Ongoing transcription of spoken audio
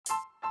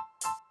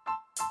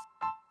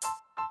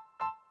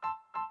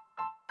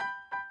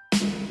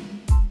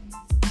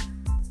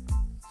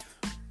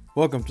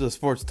Welcome to the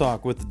Sports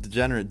Talk with the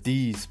Degenerate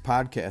D's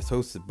podcast,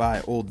 hosted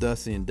by Old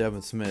Dusty and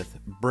Devin Smith,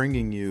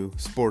 bringing you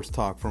sports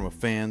talk from a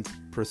fan's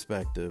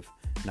perspective.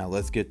 Now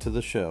let's get to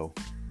the show.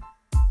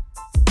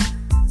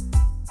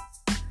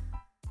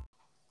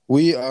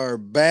 We are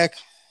back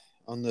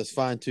on this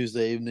fine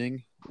Tuesday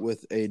evening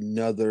with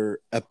another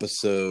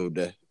episode.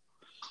 A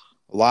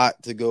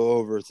lot to go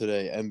over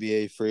today.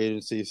 NBA free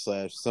agency /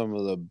 some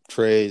of the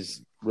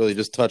trades, really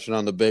just touching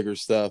on the bigger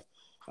stuff.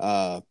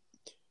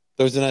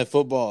 Thursday Night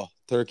Football,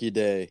 Turkey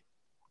Day.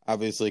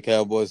 Obviously,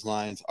 Cowboys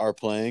Lions are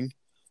playing.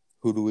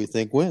 Who do we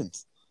think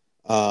wins?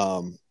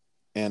 And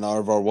out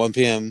of our 1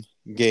 p.m.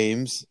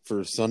 games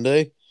for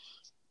Sunday,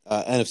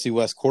 NFC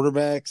West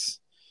quarterbacks,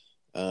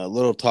 a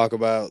little talk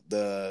about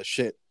the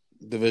shit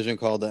division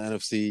called the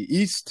NFC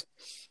East,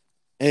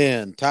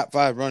 and top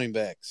 5 running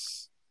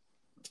backs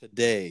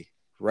today,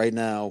 right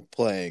now,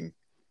 playing.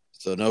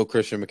 So no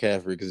Christian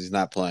McCaffrey because he's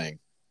not playing.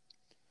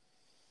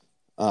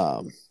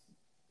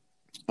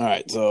 All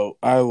right, so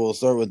I will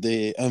start with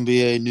the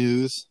NBA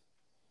news.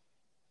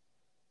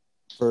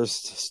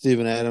 First,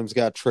 Steven Adams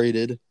got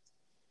traded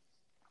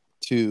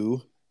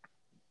to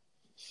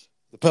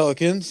the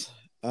Pelicans,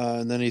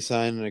 and then he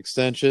signed an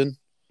extension.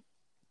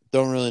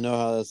 Don't really know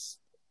how that's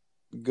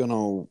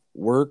gonna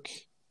work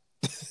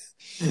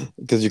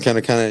because you're kind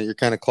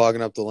of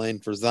clogging up the lane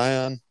for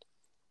Zion.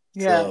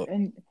 Yeah, So,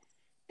 and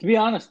to be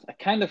honest, I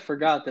kind of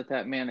forgot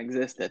that man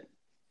existed.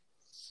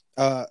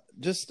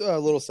 Just a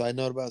little side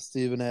note about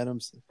Steven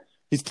Adams.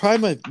 He's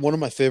probably one of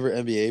my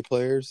favorite NBA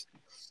players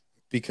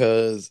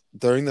because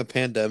during the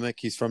pandemic,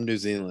 he's from New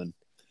Zealand.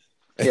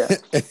 Yeah.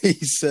 And he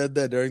said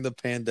that during the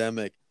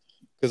pandemic,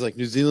 because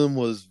New Zealand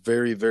was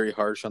very, very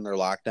harsh on their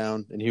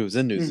lockdown, and he was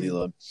in New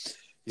Zealand.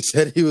 He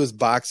said he was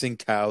boxing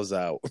cows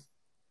out.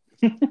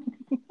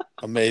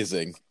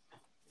 Amazing.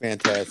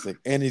 Fantastic.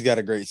 And he's got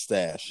a great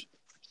stash.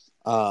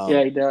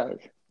 Yeah, he does.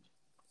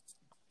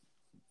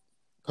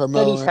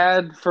 Carmelo, That he's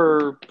had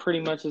for pretty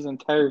much his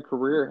entire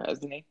career,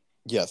 hasn't he?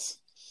 Yes.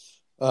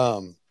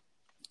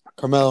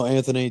 Carmelo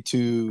Anthony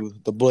to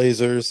the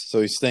Blazers,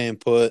 so he's staying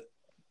put.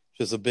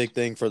 Just a big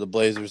thing for the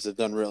Blazers. They've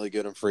done really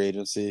good in free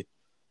agency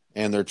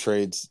and their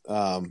trades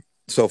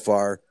so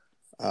far.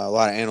 A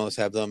lot of analysts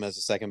have them as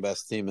the second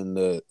best team in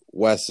the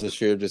West this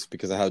year just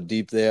because of how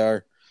deep they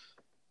are.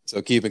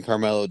 So keeping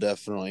Carmelo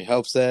definitely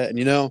helps that.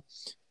 And,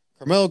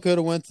 Carmelo could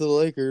have went to the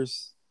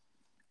Lakers,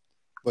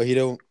 but he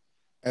don't –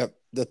 at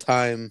the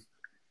time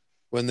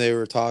when they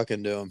were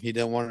talking to him, he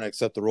didn't want to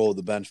accept the role of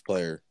the bench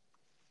player.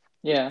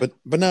 Yeah.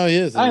 But now he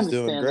is, and he's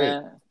doing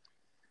understand great. that.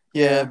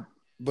 Yeah,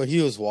 but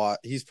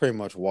he's pretty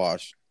much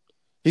washed.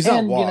 He's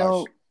not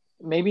washed.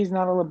 Maybe he's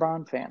not a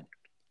LeBron fan.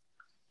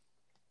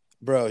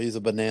 Bro, he's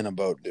a banana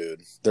boat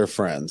dude. They're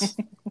friends.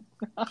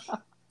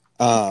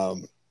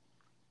 The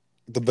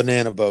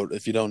banana boat,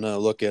 if you don't know,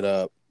 look it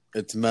up.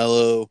 It's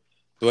Melo,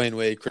 Dwayne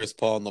Wade, Chris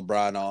Paul, and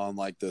LeBron all on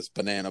like this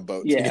banana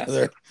boat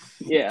together.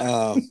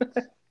 Yeah.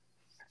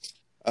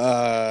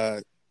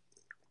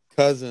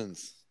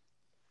 Cousins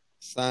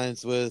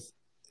signs with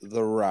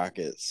the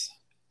Rockets.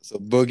 So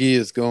Boogie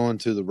is going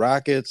to the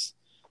Rockets.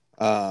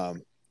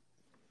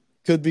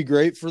 Could be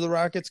great for the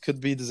Rockets, could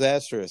be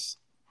disastrous.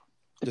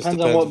 Depends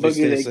on what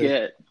Boogie they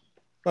get.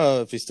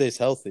 Well, if he stays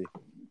healthy.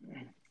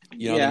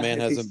 The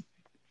man he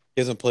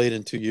hasn't played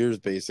in 2 years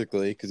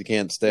basically because he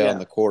can't stay on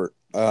the court.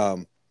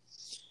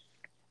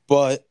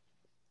 But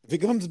if he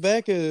comes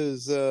back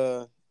as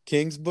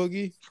Kings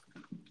Boogie,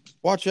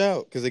 watch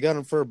out because they got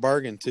him for a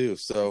bargain too.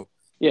 So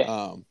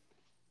yeah,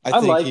 I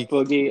like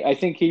Boogie. I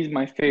think he's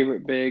my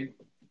favorite big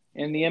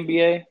in the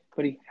NBA,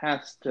 but he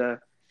has to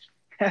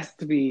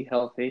be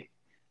healthy,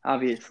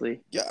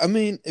 obviously. Yeah, I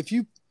mean, if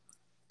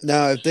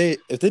they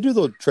do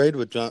the trade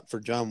with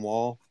John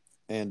Wall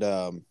and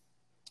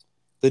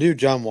they do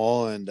John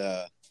Wall and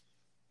a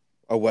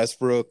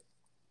Westbrook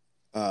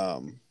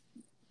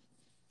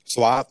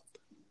swap,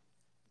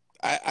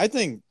 I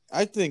think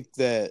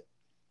that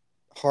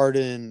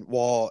Harden,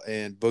 Wall,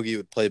 and Boogie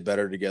would play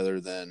better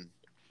together than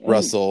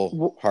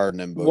Russell,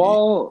 Harden, and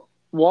Boogie.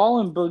 Wall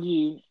and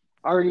Boogie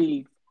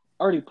already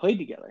played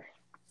together.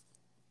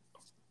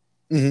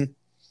 Mm-hmm.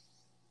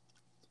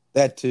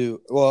 That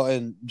too. Well,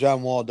 and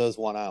John Wall does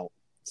want out.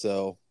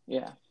 So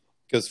yeah,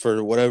 because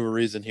for whatever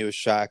reason he was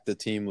shocked the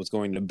team was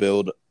going to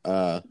build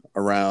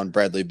around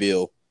Bradley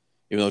Beal,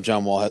 even though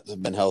John Wall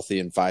hasn't been healthy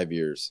in 5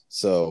 years.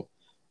 So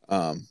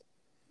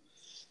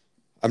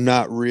I'm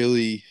not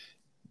really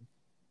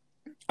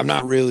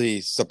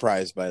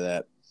surprised by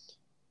that.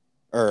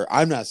 Or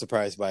I'm not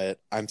surprised by it.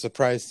 I'm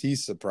surprised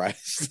he's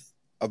surprised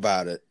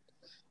about it.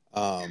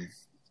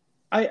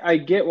 I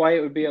get why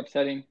it would be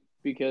upsetting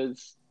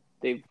because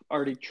they've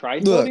already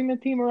tried building the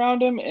team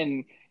around him,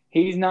 and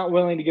he's not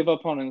willing to give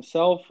up on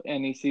himself,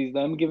 and he sees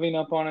them giving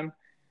up on him.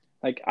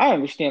 Like, I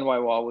understand why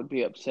Wall would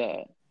be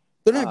upset.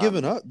 They're not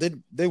giving up.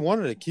 They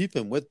wanted to keep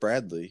him with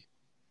Bradley.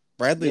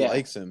 Bradley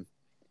likes him.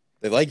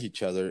 They like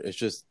each other. It's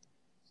just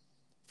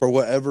for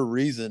whatever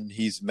reason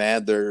he's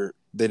mad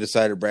they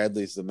decided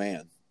Bradley's the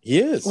man. He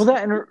is. Well,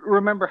 and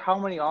remember how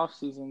many off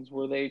seasons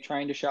were they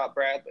trying to shop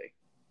Bradley?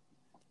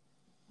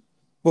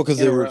 Well, because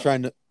in they a were row.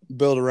 trying to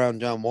build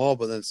around John Wall,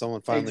 but then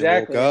someone finally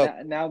woke Exactly,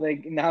 and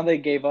up. now they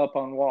gave up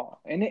on Wall.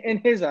 And in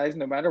his eyes,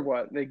 no matter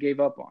what, they gave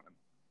up on him.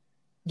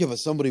 Yeah, but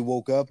somebody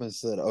woke up and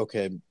said,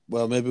 okay,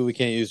 well, maybe we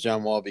can't use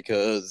John Wall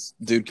because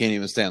dude can't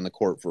even stay on the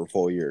court for a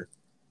full year.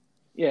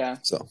 Yeah.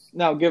 So,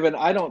 Now, given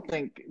I don't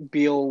think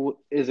Beal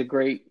is a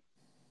great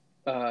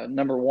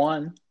number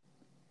one.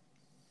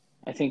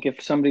 I think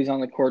if somebody's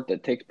on the court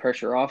that takes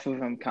pressure off of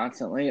him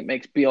constantly, it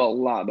makes Beal a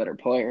lot better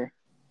player.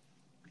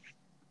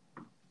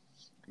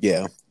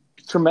 yeah,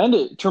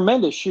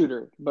 Tremendous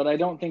shooter, but I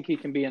don't think he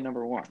can be a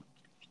number one.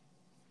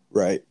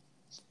 right.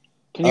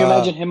 Can you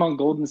imagine him on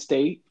Golden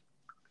State?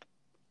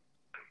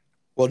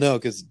 Well, no,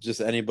 because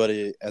just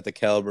anybody at the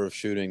caliber of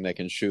shooting that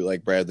can shoot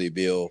like Bradley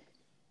Beal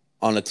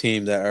on a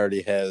team that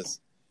already had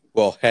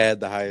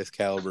the highest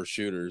caliber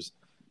shooters,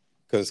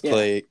 because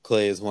Yeah.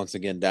 Clay is once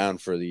again down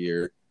for the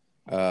year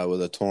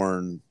with a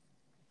torn.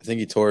 I think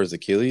he tore his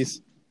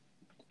Achilles,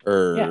 Yeah.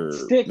 or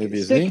maybe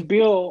his knee.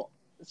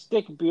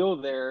 Stick Beal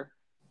there,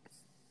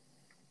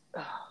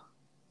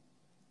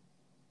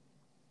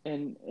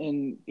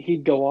 and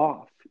he'd go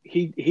off.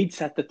 He'd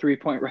set the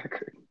 3-point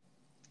record.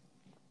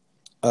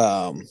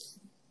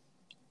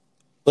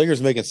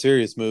 Lakers making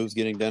serious moves,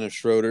 getting Dennis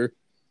Schroeder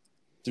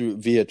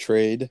via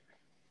trade.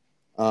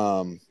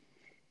 Also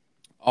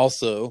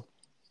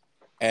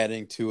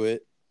adding to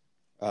it,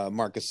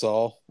 Marc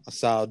Gasol, a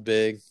solid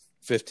big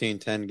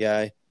 15-10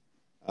 guy.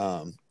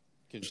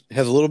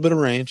 Has a little bit of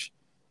range,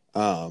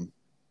 but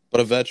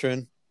a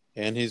veteran,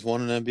 and he's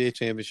won an NBA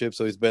championship,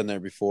 so he's been there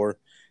before.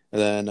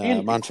 And then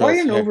And quite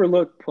an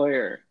overlooked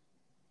player.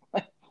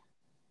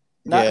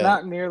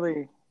 Not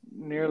nearly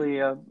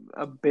a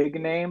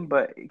big name,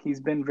 but he's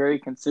been very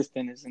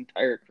consistent his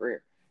entire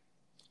career.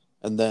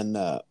 And then,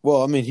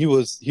 he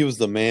was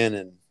the man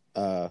in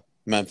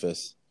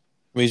Memphis.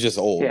 I mean, he's just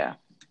old. Yeah,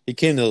 he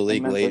came to the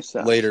league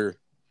later.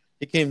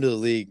 He came to the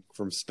league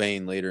from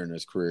Spain later in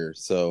his career.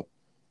 So,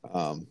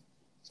 and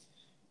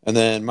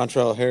then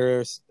Montrezl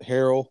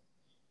Harrell,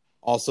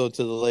 also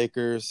to the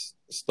Lakers,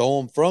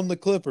 stole him from the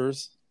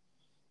Clippers.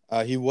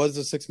 He was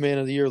the sixth man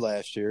of the year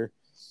last year,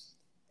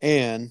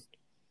 and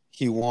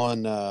he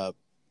won.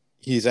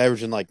 He's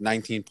averaging like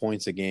 19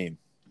 points a game.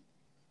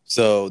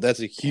 So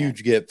that's a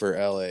huge get for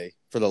LA,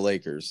 for the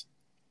Lakers.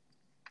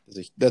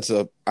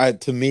 To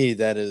me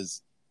that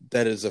is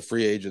a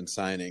free agent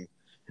signing.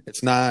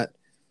 It's not,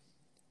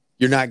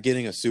 you're not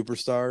getting a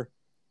superstar,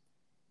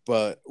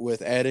 but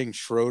with adding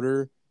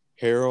Schroeder,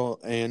 Harrell,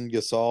 and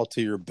Gasol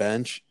to your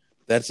bench,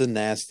 that's a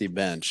nasty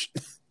bench.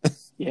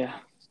 Yeah.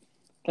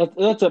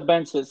 That's a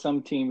bench that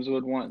some teams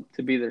would want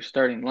to be their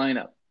starting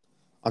lineup.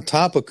 On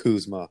top of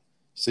Kuzma.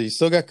 So you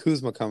still got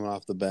Kuzma coming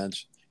off the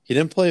bench. He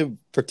didn't play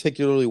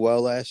particularly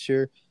well last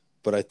year,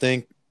 but I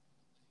think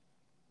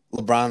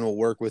LeBron will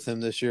work with him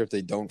this year if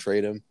they don't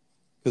trade him,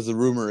 because the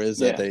rumor is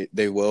that they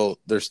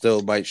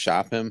still might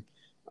shop him.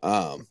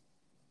 But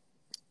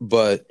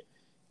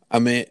I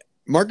mean,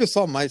 Marc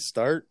Gasol might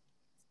start.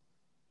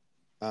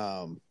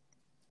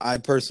 I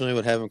personally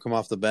would have him come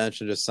off the bench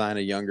and just sign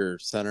a younger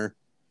center,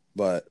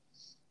 but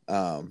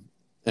and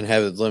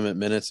have it limit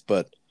minutes.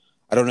 But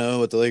I don't know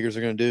what the Lakers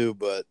are going to do,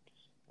 but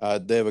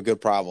they have a good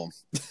problem.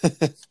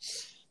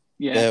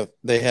 Yeah,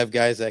 they have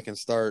guys that can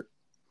start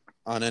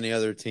on any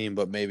other team,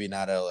 but maybe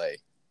not LA.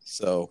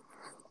 So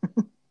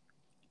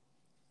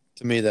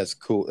to me, that's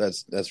cool.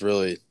 That's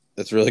really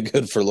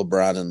good for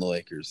LeBron and the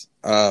Lakers.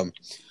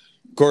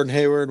 Gordon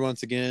Hayward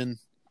once again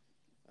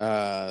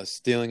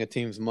stealing a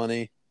team's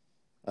money.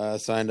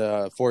 Signed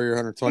a 4-year,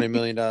 $120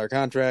 million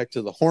contract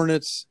to the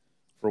Hornets.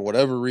 For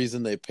whatever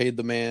reason, they paid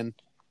the man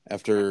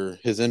after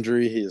his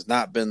injury. He has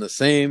not been the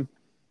same.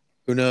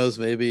 Who knows?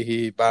 Maybe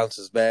he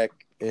bounces back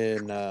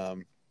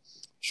in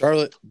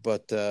Charlotte.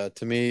 But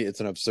to me, it's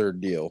an absurd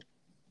deal.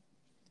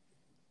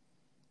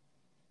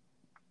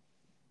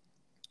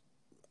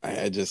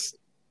 I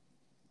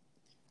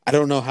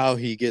don't know how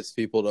he gets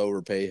people to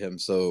overpay him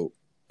so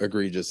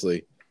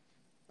egregiously.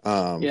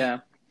 Yeah,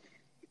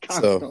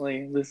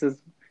 constantly. So, this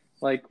is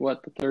like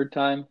what, the third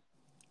time?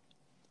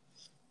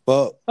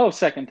 Well,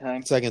 second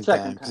time. Second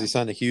time, because he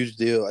signed a huge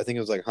deal. I think it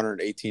was like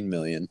 $118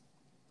 million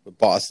with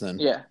Boston.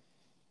 Yeah,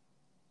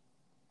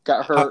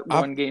 got hurt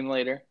one game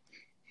later.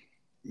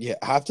 Yeah,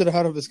 opted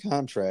out of his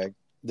contract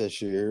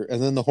this year,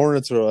 and then the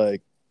Hornets were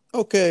like,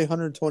 "Okay,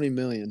 $120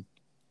 million."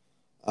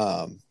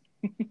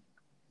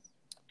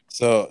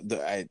 So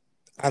I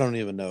don't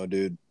even know,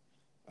 dude.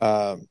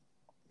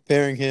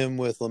 Pairing him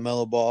with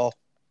LaMelo Ball,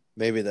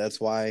 maybe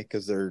that's why,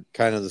 because they're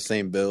kind of the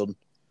same build.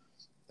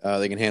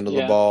 They can handle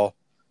the ball.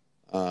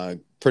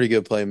 Pretty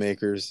good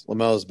playmakers.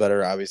 LaMelo's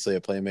better, obviously,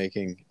 at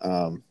playmaking.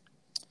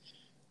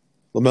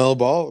 LaMelo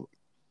Ball,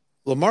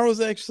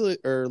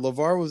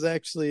 LeVar was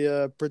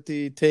actually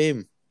pretty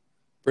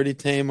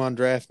tame on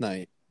draft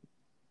night.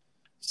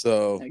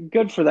 So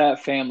good for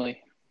that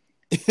family.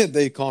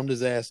 They calmed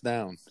his ass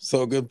down.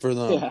 So good for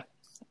them.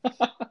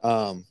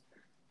 Yeah.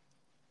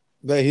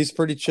 But he's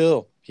pretty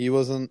chill. He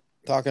wasn't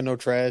talking no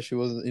trash. He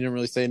didn't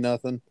really say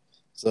nothing.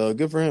 So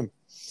good for him.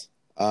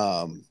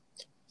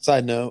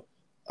 Side note,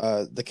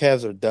 The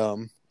Cavs are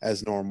dumb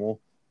as normal,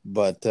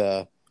 but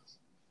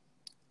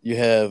you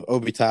have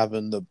Obi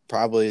Toppin,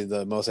 probably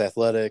the most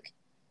athletic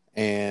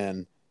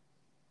and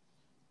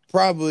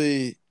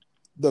probably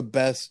the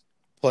best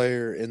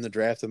player in the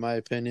draft, in my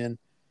opinion.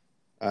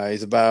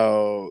 He's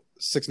about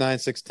 6'9",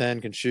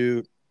 6'10", can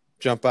shoot,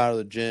 jump out of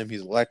the gym.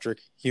 He's electric,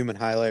 human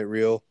highlight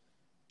reel.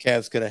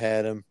 Cavs could have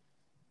had him.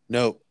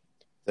 Nope.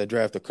 They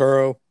draft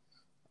Okoro,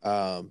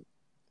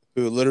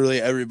 who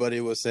literally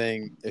everybody was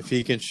saying if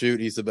he can shoot,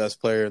 he's the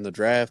best player in the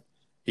draft.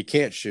 He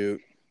can't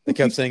shoot. They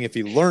kept saying if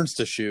he learns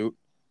to shoot,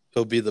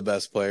 he'll be the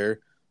best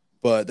player.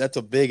 But that's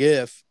a big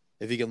if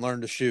he can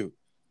learn to shoot.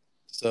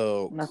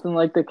 So nothing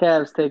like the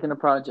Cavs taking a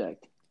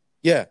project.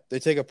 Yeah, they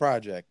take a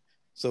project.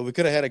 So we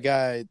could have had a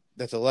guy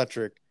that's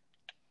electric,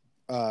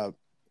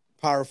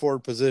 power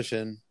forward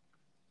position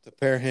to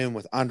pair him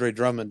with Andre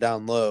Drummond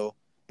down low,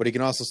 but he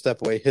can also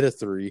step away, hit a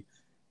three,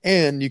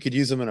 and you could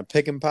use him in a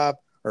pick and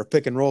pop or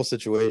pick and roll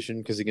situation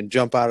because he can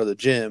jump out of the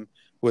gym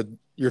with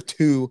your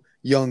two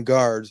young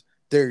guards,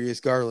 Darius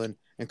Garland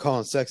and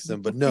Colin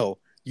Sexton. But no,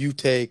 you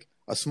take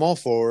a small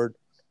forward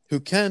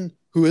who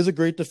is a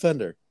great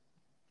defender.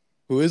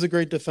 That's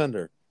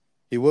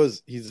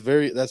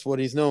what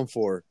he's known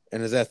for,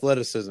 and his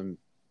athleticism.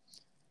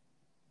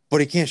 But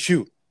he can't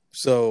shoot.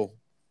 So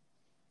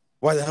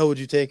why the hell would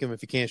you take him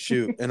if he can't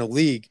shoot in a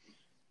league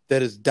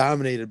that is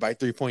dominated by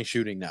 3-point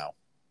shooting now?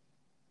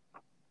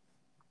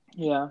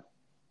 Yeah.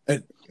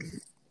 Because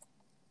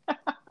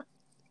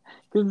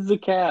it's the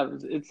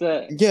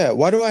Cavs.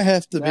 Why do I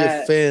have to be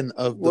a fan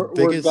of the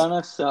biggest? We're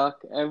gonna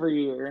suck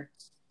every year.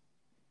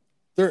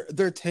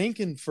 They're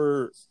tanking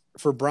for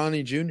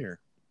Bronny Jr.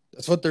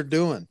 That's what they're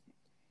doing.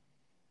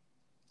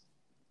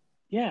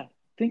 Yeah,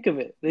 think of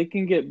it. They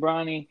can get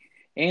Bronny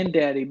and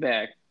Daddy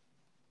back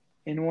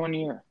in 1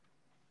 year.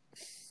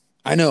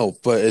 I know,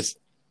 but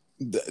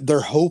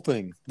they're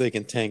hoping they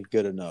can tank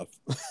good enough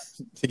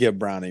to get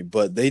Bronny,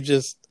 but they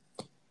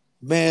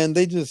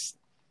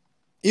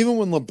even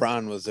when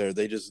LeBron was there,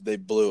 they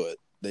blew it.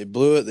 They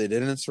blew it. They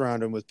didn't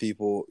surround him with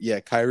people.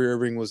 Yeah, Kyrie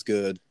Irving was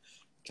good.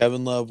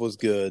 Kevin Love was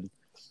good.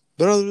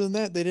 But other than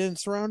that, they didn't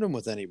surround him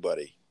with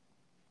anybody.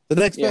 The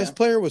next best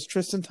player was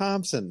Tristan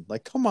Thompson.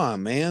 Like, come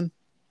on, man.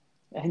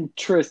 And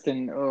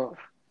Tristan, who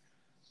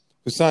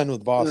signed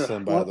with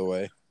Boston, by the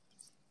way.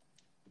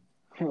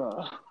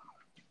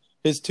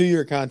 His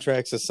 2-year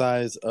contract's the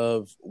size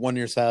of 1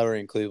 year salary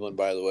in Cleveland,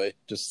 by the way.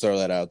 Just throw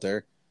that out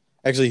there.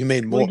 Actually, he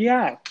made more. Well,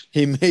 yeah.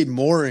 He made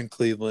more in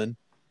Cleveland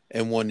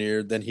in 1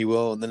 year than he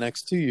will in the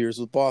next 2 years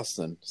with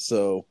Boston.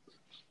 So,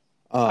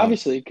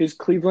 obviously, because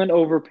Cleveland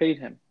overpaid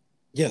him.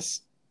 Yes.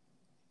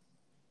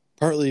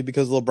 Partly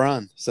because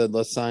LeBron said,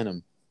 let's sign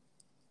him.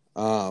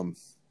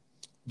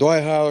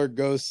 Dwight Howard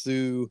goes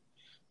to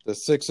the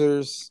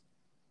Sixers,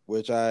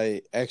 which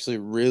I actually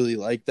really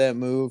like that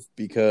move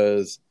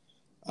because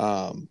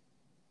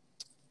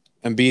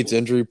Embiid's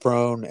injury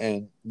prone,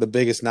 and the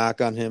biggest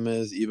knock on him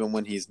is even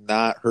when he's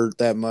not hurt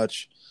that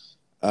much,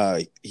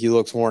 he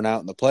looks worn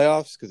out in the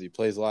playoffs because he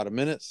plays a lot of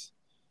minutes.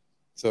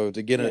 So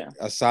to get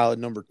a solid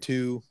number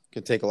 2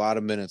 can take a lot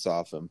of minutes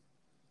off him.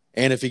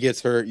 And if he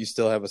gets hurt, you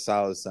still have a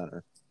solid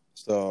center.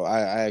 So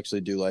I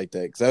actually do like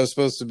that because that's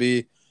supposed to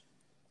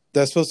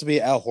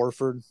be Al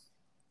Horford,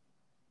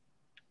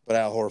 but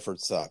Al Horford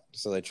sucked,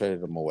 so they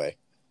traded him away.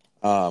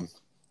 And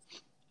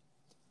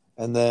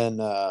then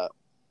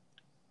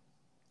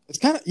it's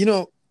kind of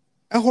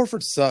Al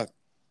Horford sucked,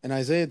 and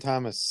Isaiah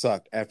Thomas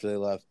sucked after they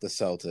left the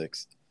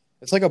Celtics.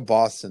 It's like a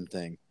Boston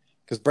thing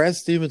because Brad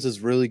Stevens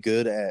is really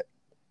good at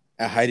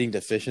hiding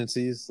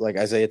deficiencies, like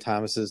Isaiah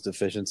Thomas's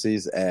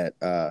deficiencies at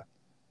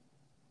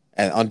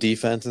on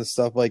defense and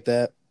stuff like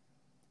that.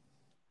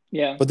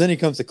 Yeah. But then he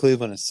comes to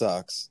Cleveland and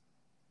sucks.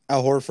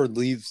 Al Horford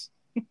leaves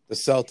the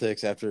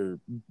Celtics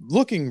after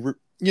looking,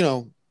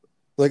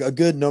 like a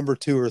good number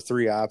 2 or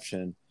 3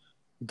 option,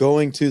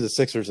 going to the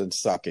Sixers and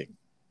sucking.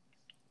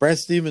 Brad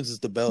Stevens is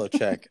the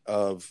Belichick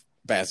of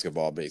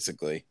basketball,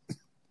 basically.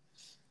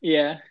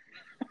 Yeah.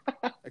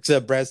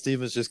 Except Brad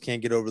Stevens just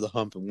can't get over the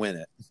hump and win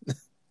it.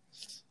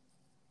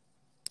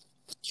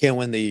 Can't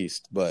win the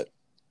East, but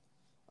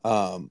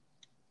I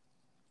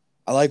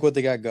like what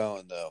they got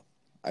going, though.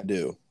 I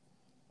do.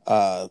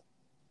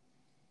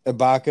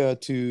 Ibaka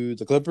to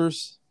the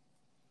Clippers,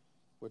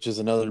 which is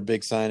another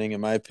big signing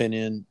in my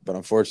opinion, but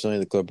unfortunately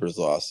the Clippers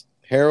lost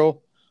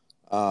Harrell.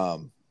 But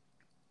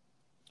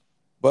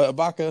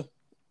Ibaka,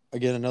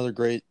 again, another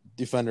great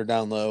defender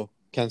down low,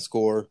 can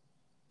score,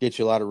 get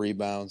you a lot of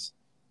rebounds.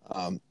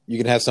 You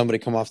can have somebody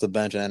come off the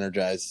bench and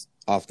energize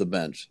off the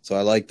bench. So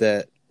I like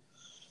that.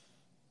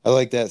 I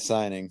like that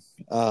signing.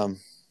 And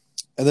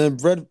then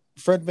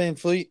Fred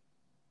VanVleet.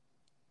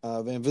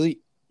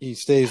 He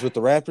stays with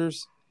the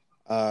Raptors.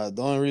 The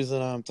only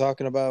reason I'm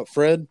talking about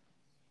Fred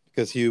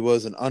because he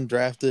was an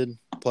undrafted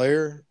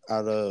player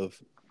out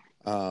of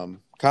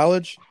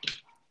college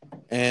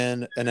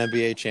and an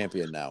NBA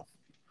champion now.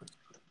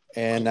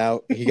 And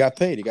now he got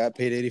paid. He got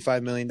paid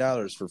 $85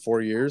 million for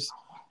 4 years.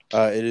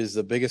 It is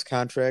the biggest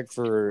contract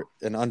for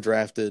an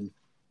undrafted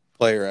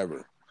player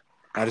ever.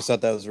 I just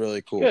thought that was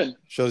really cool. Good.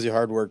 Shows you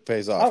hard work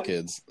pays off,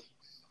 kids.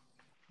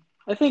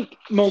 I think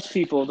most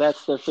people,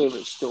 that's their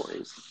favorite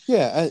stories.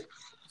 Yeah.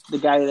 The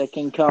guy that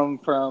can come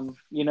from,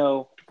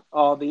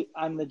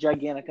 I'm the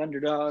gigantic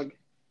underdog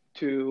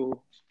to,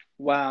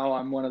 wow,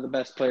 I'm one of the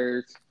best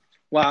players.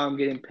 Wow, I'm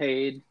getting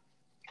paid.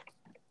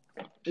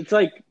 It's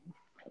like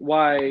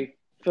why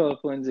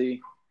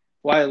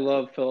I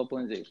love Philip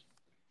Lindsay.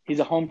 He's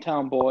a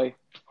hometown boy,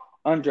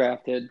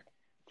 undrafted,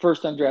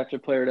 first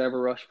undrafted player to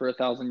ever rush for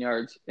 1,000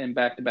 yards in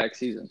back-to-back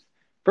seasons.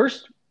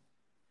 First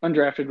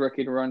undrafted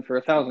rookie to run for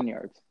 1,000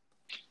 yards.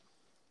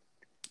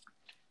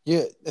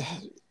 Yeah,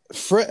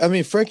 Fred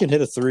can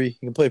hit a three.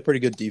 He can play pretty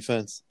good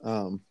defense.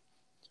 He's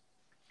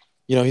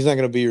not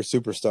going to be your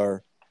superstar,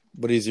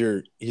 but he's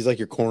like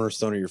your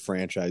cornerstone of your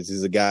franchise.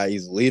 He's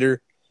a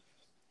leader.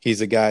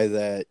 He's a guy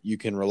that you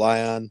can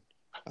rely on.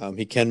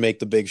 He can make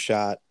the big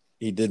shot.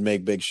 He did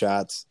make big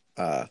shots.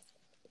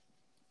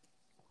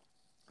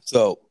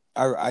 So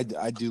I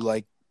do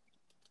like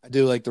the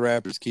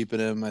Raptors keeping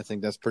him. I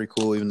think that's pretty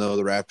cool, even though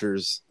the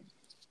Raptors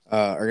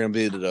are going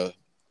to be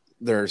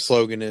their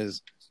slogan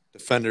is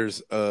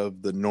defenders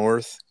of the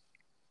North,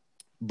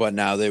 but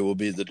now they will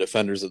be the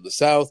defenders of the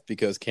South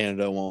because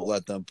Canada won't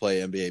let them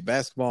play NBA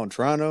basketball in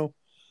Toronto.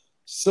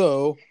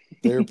 So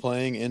they're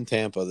playing in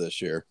Tampa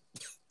this year.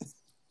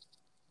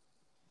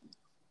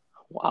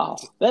 Wow.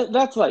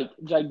 That's like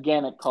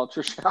gigantic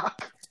culture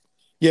shock.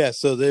 Yeah,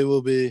 so they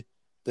will be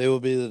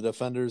the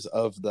defenders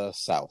of the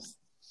South.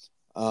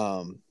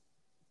 Obviously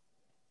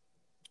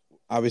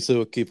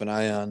we'll keep an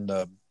eye on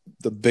the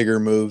bigger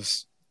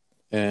moves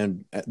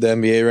and the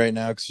NBA right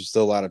now because there's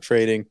still a lot of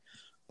trading,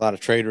 a lot of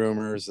trade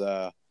rumors.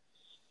 There's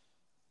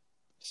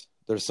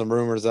some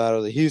rumors out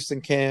of the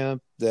Houston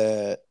camp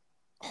that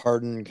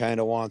Harden kind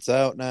of wants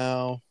out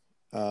now.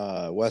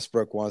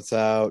 Westbrook wants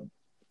out.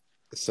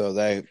 So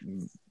that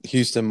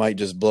Houston might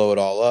just blow it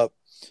all up.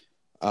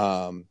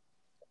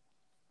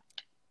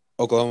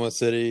 Oklahoma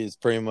City is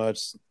pretty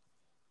much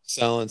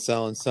selling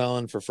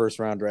for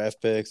first-round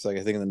draft picks. Like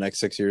I think in the next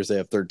 6 years they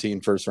have 13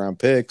 first-round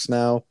picks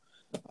now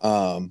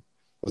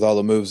with all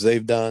the moves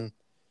they've done.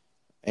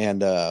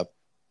 And I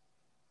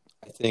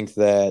think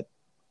that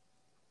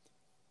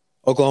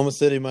Oklahoma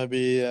City might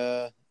be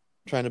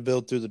trying to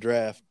build through the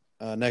draft.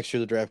 Next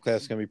year the draft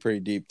class is going to be pretty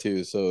deep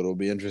too, so it'll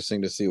be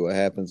interesting to see what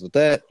happens with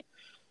that.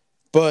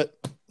 But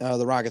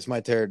the Rockets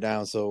might tear it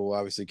down, so we'll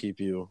obviously keep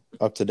you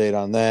up to date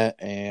on that.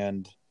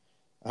 And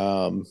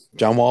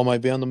John Wall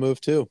might be on the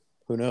move too.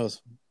 Who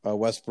knows?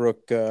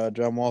 Westbrook,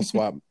 John Wall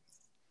swap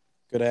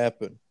could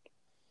happen.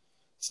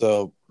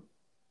 So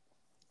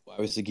we'll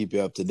obviously keep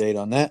you up to date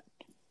on that.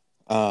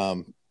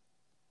 So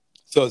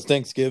it's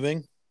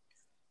Thanksgiving.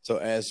 So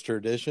as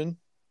tradition,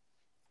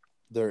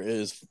 there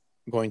is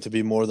going to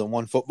be more than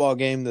one football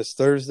game this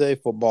Thursday.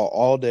 Football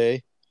all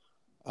day.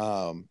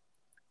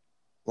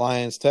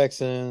 Lions,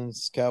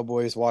 Texans,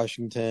 Cowboys,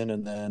 Washington,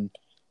 and then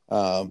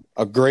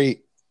a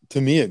great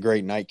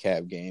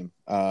nightcap game,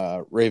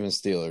 Ravens,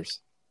 Steelers.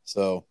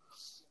 So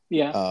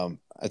yeah,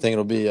 I think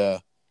it'll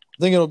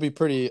be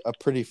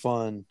pretty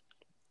fun,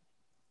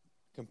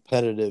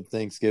 competitive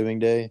Thanksgiving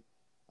Day.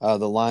 The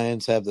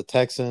Lions have the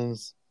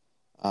Texans,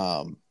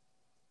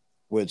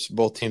 which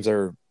both teams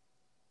are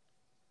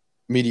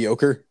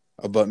mediocre,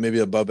 but maybe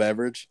above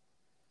average.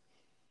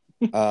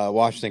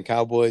 Washington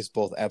Cowboys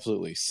both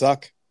absolutely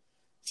suck.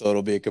 So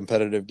it'll be a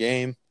competitive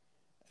game.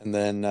 And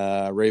then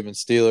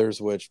Ravens Steelers,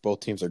 which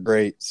both teams are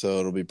great. So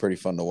it'll be pretty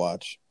fun to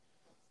watch.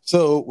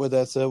 So with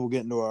that said, we'll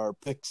get into our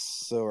picks.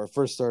 So our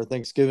first our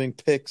Thanksgiving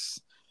picks.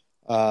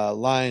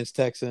 Lions,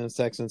 Texans.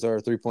 Texans are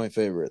 3-point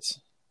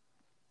favorites.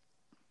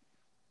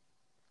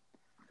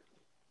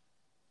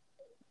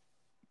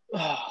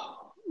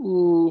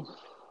 Ooh.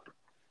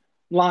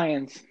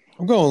 Lions.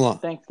 I'm going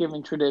Lions.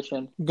 Thanksgiving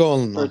tradition. I'm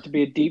going for it to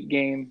be a deep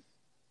game.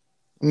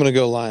 I'm going to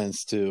go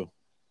Lions too.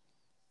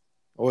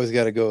 Always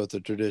got to go with the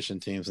tradition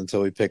teams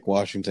until we pick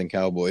Washington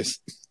Cowboys.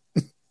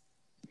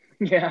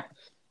 Yeah.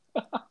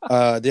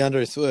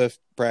 DeAndre Swift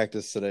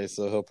practiced today,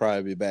 so he'll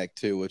probably be back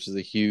too, which is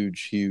a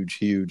huge, huge,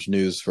 huge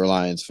news for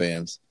Lions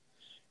fans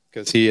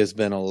because he has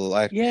been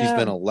he's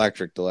been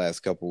electric the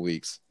last couple of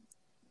weeks.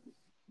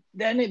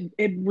 Then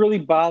it really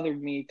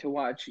bothered me to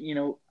watch.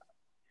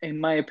 In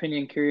my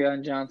opinion,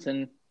 Kerryon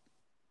Johnson,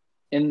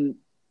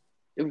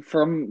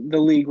 from the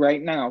league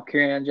right now,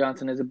 Kerryon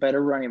Johnson is a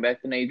better running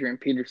back than Adrian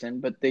Peterson,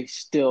 but they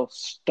still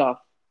stuff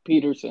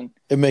Peterson.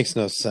 It makes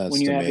no sense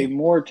when you have a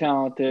more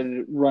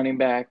talented running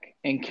back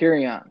and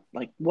Kerryon.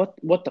 Like, what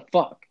the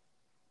fuck?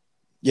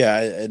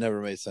 Yeah, it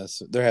never made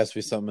sense. There has to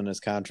be something in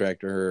his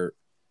contract, or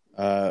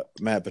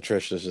Matt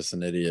Patricia's just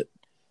an idiot.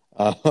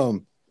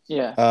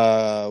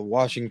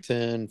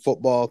 Washington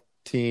football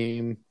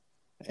team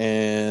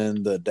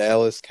and the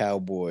Dallas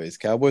Cowboys.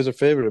 Cowboys are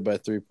favored by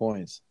 3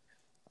 points.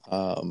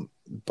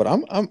 But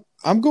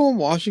I'm going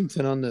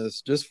Washington on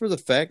this just for the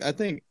fact I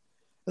think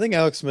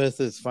Alex Smith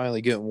is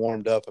finally getting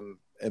warmed up and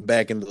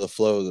back into the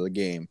flow of the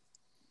game.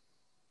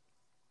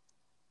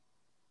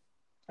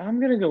 I'm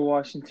gonna go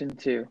Washington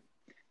too,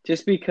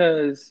 just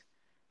because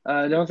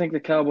I don't think the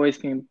Cowboys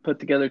can put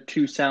together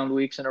 2 sound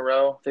weeks in a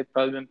row. They've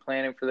probably been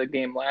planning for the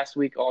game last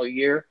week all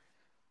year.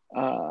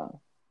 Uh,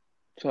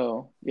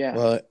 so yeah,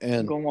 Well, I'm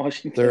and going their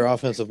Washington.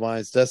 offensive line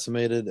is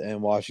decimated,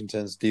 and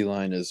Washington's D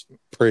line is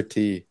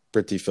pretty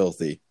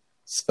filthy.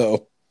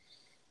 So,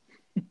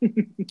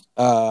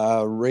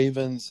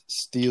 Ravens,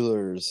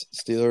 Steelers.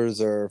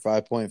 Steelers are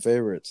 5-point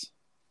favorites.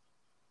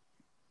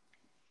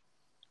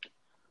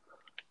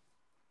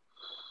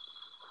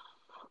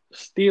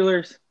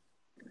 Steelers.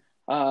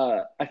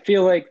 I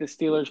feel like the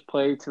Steelers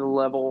play to the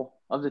level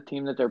of the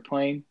team that they're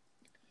playing,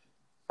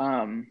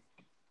 um,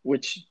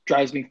 which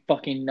drives me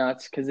fucking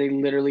nuts because they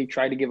literally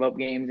try to give up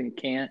games and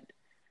can't.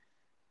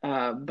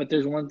 But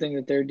there's one thing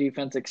that their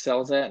defense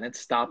excels at, and it's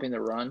stopping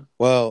the run.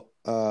 Well,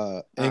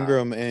 Uh,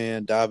 Ingram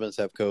and Dobbins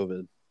have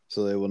COVID,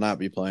 so they will not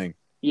be playing,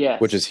 which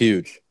yes, is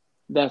huge.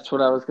 that's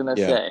what I was gonna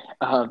Yeah. say.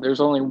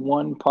 There's only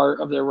one part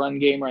of their run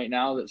game right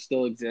now that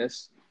still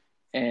exists,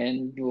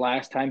 and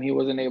last time he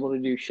wasn't able to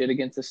do shit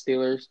against the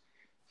Steelers,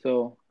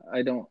 so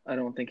I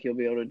don't think he'll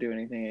be able to do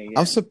anything I'm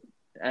again. su-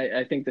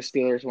 I think the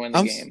Steelers win the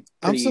I'm game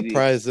I'm pretty easy.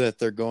 surprised that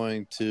they're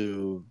going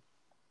to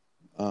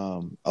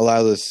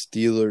allow the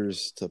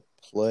Steelers to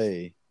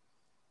play,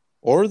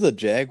 or the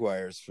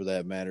Jaguars for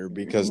that matter,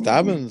 because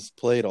Dobbins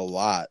played a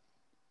lot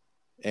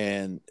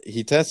and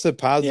he tested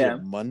positive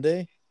Yeah,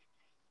 Monday.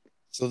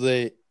 So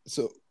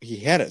he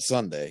had it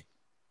Sunday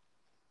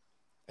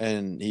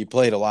and he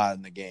played a lot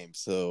in the game.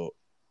 So,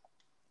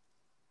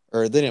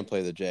 or they didn't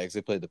play the Jags,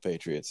 they played the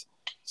Patriots.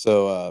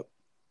 So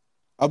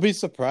I'll be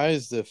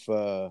surprised if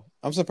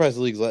I'm surprised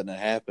the league's letting it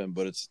happen,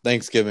 but it's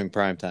Thanksgiving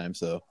prime time,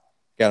 so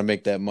got to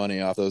make that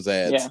money off those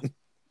ads.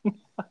 yeah.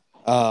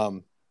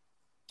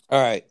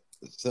 All right.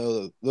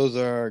 So those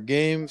are our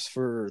games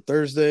for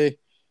Thursday,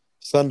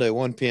 Sunday,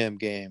 1 p.m.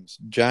 games.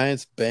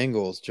 Giants,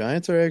 Bengals.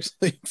 Giants are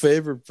actually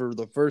favored for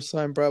the first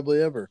time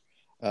probably ever.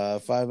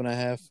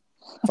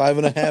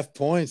 5.5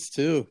 points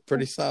too.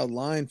 Pretty solid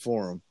line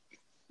for them.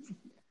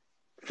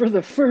 For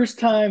the first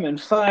time in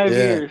five Yeah,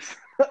 years.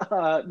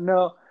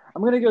 No,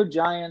 I'm gonna go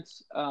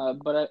Giants,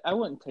 but I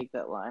wouldn't take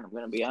that line. I'm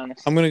gonna be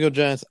honest. I'm gonna go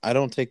Giants. I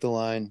don't take the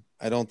line.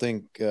 I don't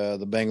think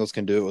the Bengals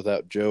can do it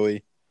without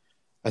Joey.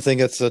 I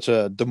think it's such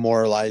a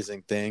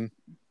demoralizing thing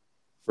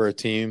for a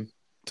team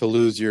to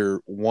lose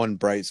your one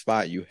bright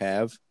spot you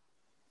have.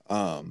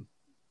 Um,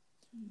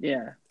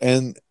 Yeah.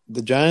 and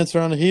the Giants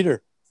are on a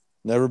heater.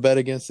 Never bet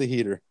against the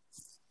heater.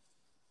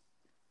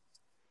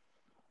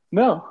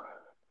 No,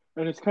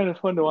 and it's kind of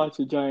fun to watch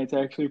the Giants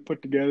actually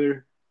put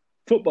together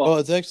Oh, football.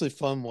 it's actually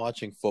fun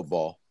watching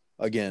football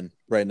again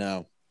right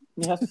now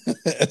Yeah.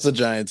 as a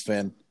Giants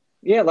fan.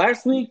 Yeah,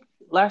 last week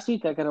I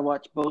got to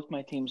watch both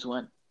my teams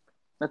win.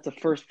 That's the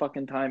first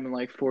fucking time in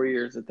like 4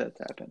 years that that's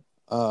happened.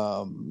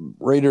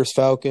 Raiders,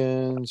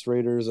 Falcons.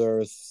 Raiders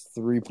are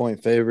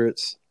 3-point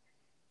favorites.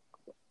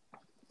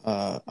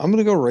 I'm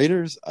gonna go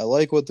Raiders. I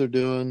like what they're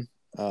doing.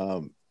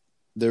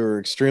 They were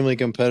extremely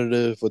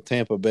competitive with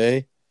Tampa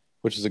Bay,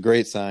 which is a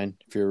great sign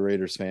if you're a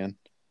Raiders fan.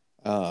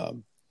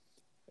 Um,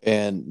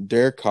 and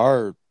Derek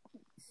Carr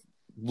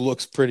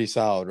looks pretty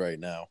solid right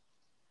now.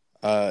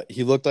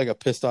 He looked like a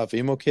pissed off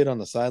emo kid on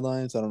the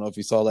sidelines. I don't know if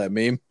you saw that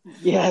meme.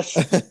 Yes,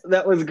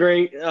 that was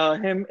great.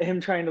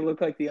 Him trying to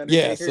look like the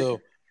Yeah, Undertaker.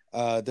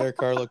 so Derek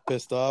Carr looked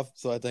pissed off,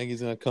 so I think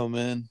he's going to come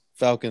in.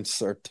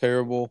 Falcons are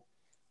terrible,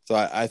 so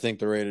I think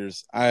the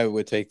Raiders. I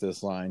would take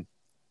this line.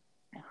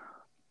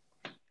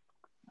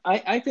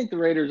 I think the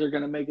Raiders are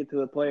going to make it to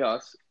the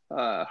playoffs.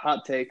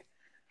 Hot take,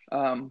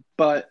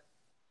 but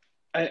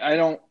I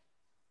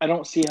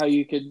don't see how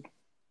you could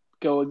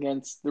go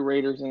against the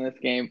Raiders in this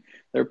game.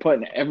 They're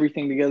putting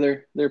everything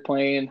together. They're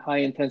playing high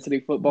intensity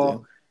Yeah,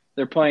 football.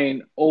 They're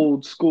playing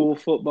old school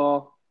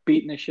football,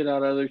 beating the shit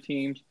out of other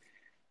teams.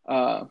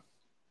 Uh,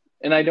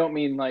 and I don't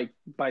mean like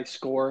by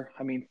score.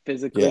 I mean yeah.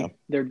 physically.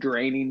 They're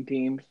draining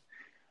teams.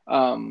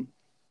 Um,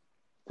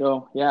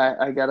 so yeah,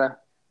 I gotta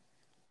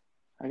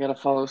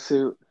follow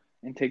suit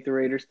and take the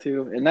Raiders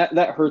too. And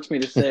that hurts me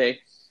to say,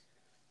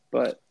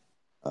 but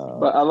Uh,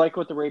 but I like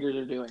what the Raiders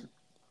are doing.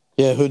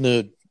 yeah, who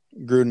knew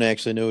Gruden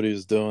actually knew what he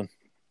was doing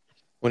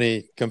when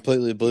he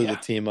completely blew the Yeah.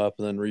 team up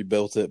and then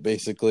rebuilt it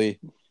basically.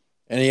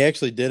 And he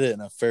actually did it in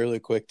a fairly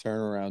quick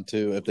turnaround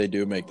too. If they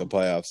do make the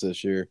playoffs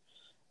this year,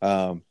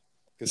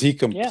 because he Yeah.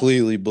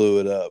 completely blew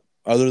it up.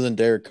 Other than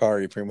Derek Carr,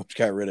 he pretty much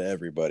got rid of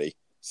everybody.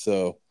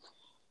 So,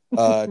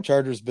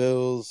 Chargers,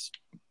 Bills.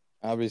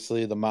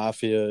 Obviously, the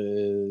Mafia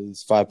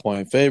is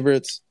 5-point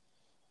favorites.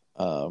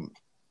 Um,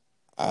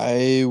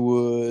 I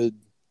would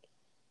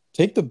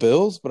take the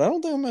Bills, but I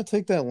don't think I'm going to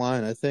take that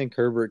line. I think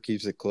Herbert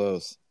keeps it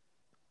close.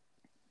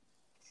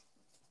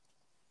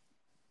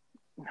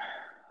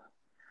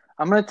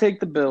 I'm gonna take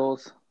the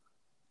Bills.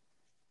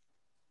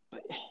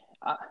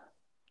 I,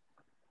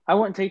 I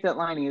wouldn't take that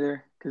line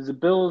either because the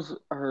Bills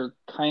are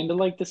kind of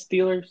like the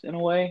Steelers in a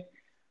way.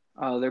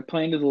 They're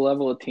playing to the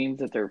level of teams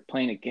that they're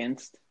playing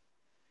against,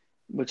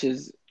 which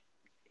is,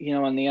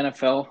 in the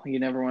NFL, you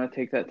never want to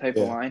take that type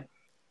of Yeah. line.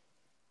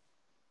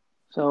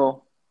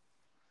 So,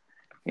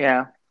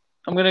 yeah,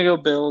 I'm gonna go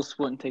Bills.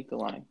 Wouldn't take the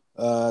line.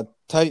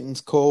 Titans,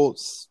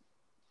 Colts.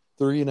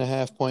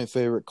 3.5-point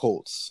favorite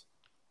Colts.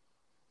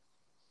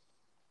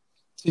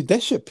 See,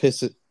 that shit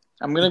pisses.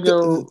 I'm gonna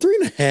go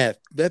 3.5.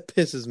 That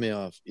pisses me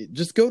off.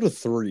 Just go to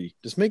 3.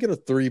 Just make it a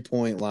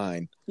 3-point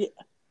line. Yeah.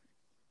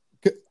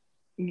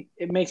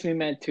 It makes me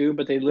mad too,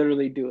 but they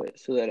literally do it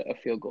so that a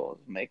field goal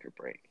is make or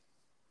break.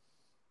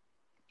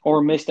 Or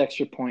a missed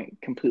extra point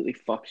completely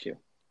fucks you.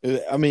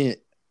 I mean,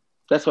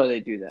 that's why they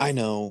do that. I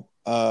know.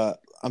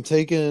 I'm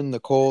taking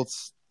the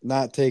Colts,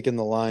 not taking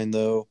the line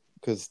though,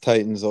 because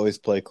Titans always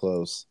play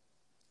close.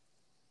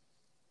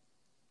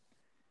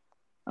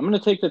 I'm gonna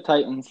take the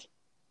Titans.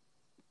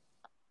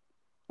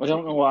 I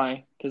don't know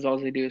why, because all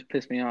they do is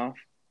piss me off.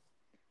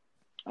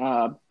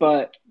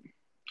 But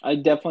I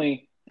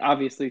definitely,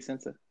 obviously,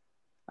 since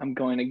I'm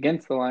going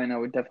against the line, I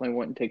would definitely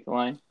wouldn't take the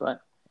line.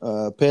 But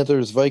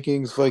Panthers,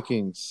 Vikings,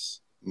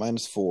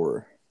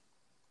 -4.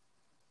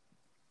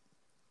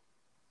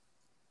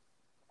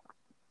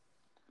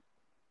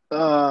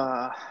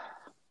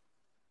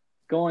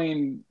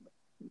 Going,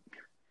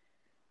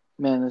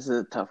 man, this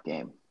is a tough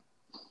game.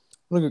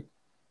 But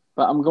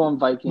I'm going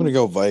Vikings. I'm gonna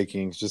go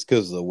Vikings just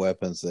because of the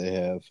weapons they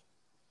have.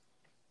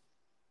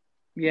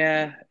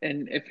 Yeah,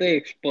 and if they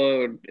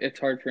explode, it's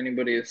hard for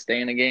anybody to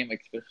stay in a game,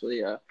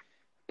 especially a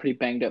pretty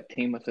banged up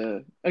team with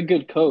a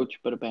good coach,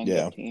 but a banged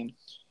up team.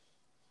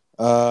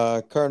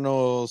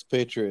 Cardinals,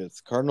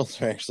 Patriots.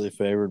 Cardinals are actually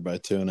favored by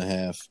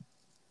 2.5.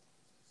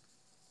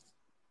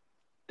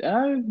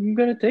 I'm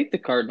gonna take the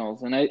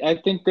Cardinals, and I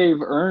think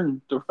they've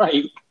earned the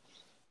right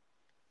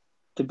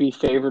to be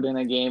favored in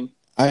a game.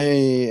 I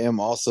am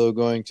also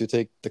going to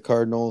take the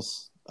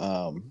Cardinals.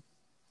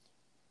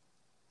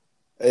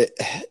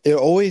 It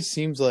always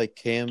seems like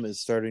Cam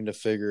is starting to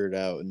figure it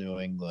out in New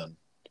England,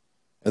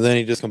 and then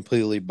he just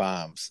completely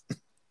bombs.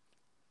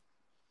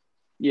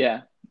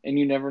 Yeah, and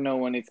you never know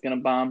when he's going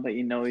to bomb, but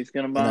you know he's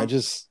going to bomb. And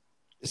it's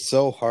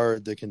so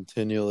hard to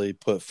continually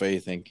put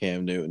faith in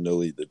Cam Newton to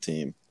lead the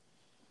team.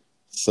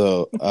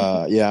 So,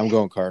 yeah, I'm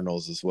going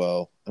Cardinals as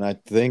well, and I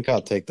think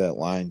I'll take that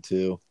line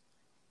too.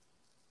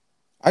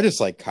 I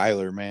just like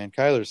Kyler, man.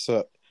 Kyler's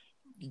so.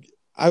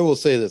 I will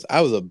say this: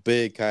 I was a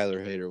big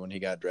Kyler hater when he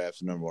got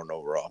drafted #1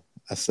 overall.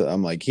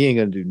 I'm like, he ain't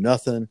gonna do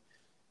nothing.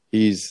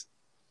 He's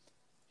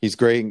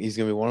great. He's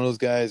gonna be one of those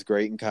guys,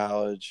 great in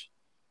college,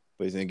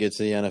 but he's gonna get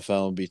to the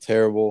NFL and be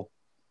terrible.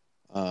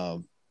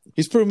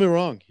 He's proven me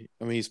wrong.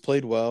 I mean, he's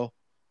played well,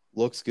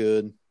 looks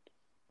good,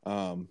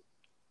 and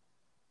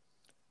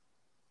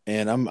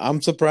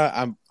I'm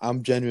surprised.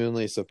 I'm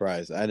genuinely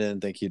surprised. I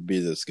didn't think he'd be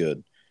this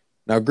good.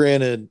 Now,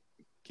 granted,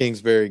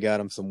 Kingsbury got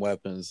him some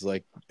weapons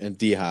like in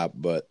D-Hop,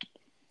 but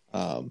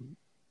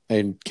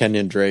and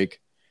Kenyon Drake,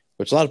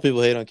 which a lot of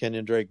people hate on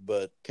Kenyon Drake,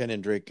 but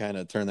Kenyon Drake kind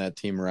of turned that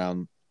team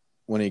around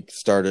when he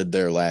started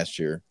there last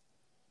year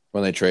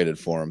when they traded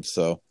for him.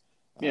 So,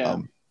 yeah,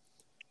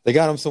 they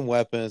got him some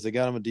weapons. They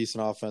got him a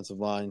decent offensive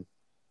line.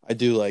 I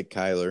do like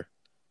Kyler.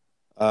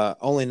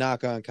 Only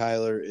knock on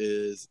Kyler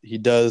is he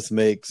does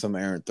make some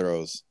errant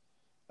throws.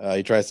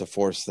 He tries to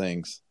force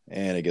things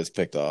and it gets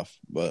picked off,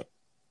 but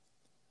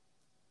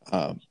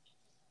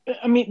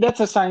I mean, that's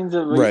a sign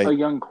of a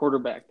young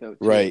quarterback, though.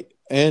 Too. Right.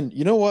 And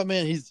you know what,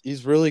 man?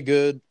 He's really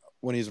good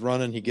when he's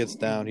running. He gets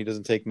down. He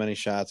doesn't take many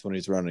shots when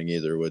he's running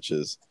either, which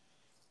is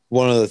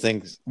one of the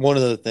things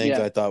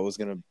I thought was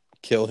going to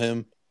kill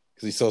him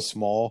because he's so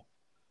small.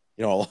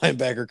 You know, a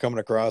linebacker coming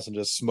across and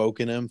just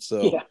smoking him.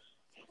 So yeah.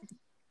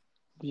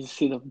 You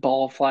see the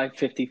ball fly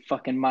 50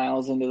 fucking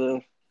miles into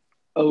the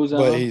ozone.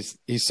 But he's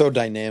so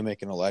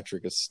dynamic and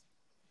electric.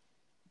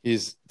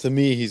 To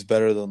me, he's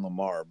better than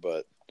Lamar,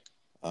 but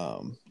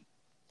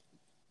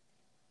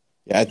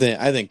yeah, I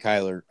think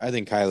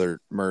Kyler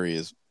Murray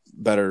is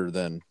better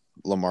than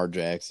Lamar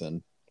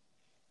Jackson.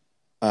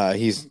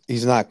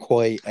 He's not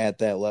quite at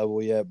that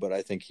level yet, but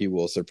I think he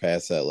will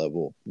surpass that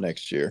level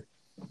next year.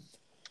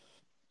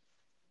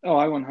 Oh,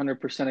 I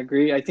 100%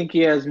 agree. I think he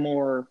has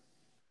more.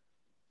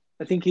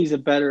 I think he's a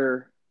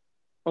better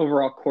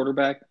overall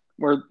quarterback,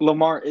 where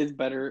Lamar is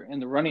better in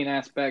the running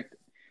aspect,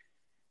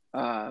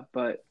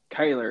 but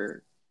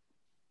Kyler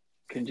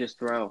can just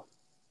throw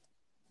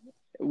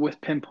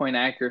with pinpoint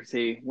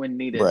accuracy when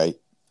needed. Right.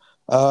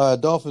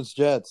 Dolphins,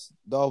 Jets.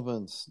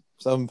 Dolphins,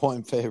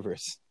 7-point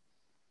favorites.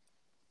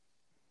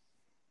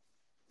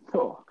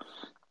 Oh,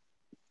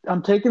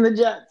 I'm taking the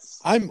Jets.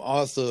 I'm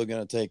also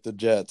going to take the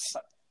Jets.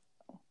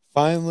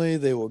 Finally,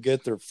 they will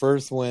get their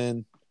first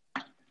win.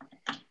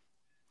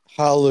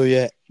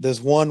 Hallelujah.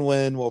 This one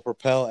win will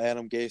propel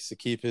Adam Gase to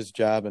keep his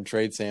job and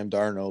trade Sam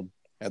Darnold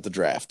at the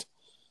draft.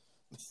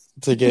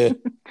 To get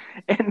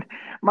and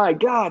my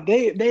God,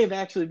 they've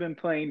actually been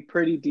playing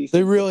pretty decent.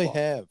 They really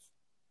football. have.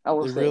 I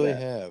will they say really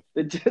that. have.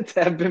 The Jets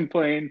have been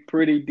playing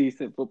pretty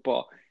decent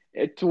football.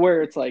 To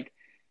where it's like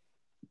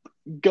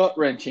gut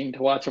wrenching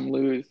to watch them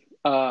lose.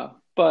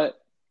 But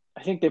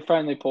I think they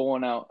finally pull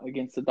one out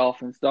against the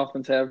Dolphins.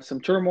 Dolphins have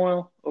some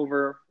turmoil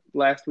over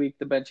last week,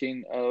 the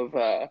benching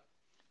of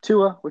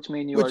Tua, which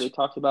me and you already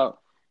talked about.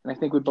 And I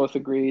think we both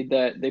agreed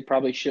that they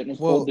probably shouldn't have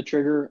pulled the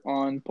trigger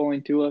on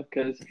pulling Tua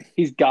because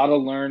he's got to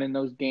learn in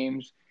those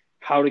games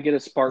how to get a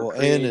spark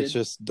created. And it's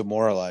just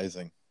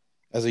demoralizing.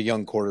 as a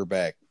young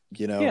quarterback.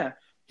 Yeah,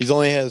 He's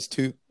only has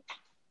two.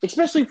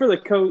 especially for the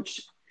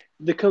coach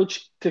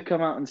to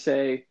come out and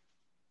say,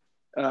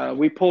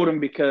 we pulled him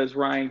because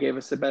Ryan gave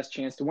us the best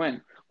chance to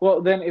win.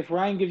 Well, then if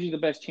Ryan gives you the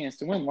best chance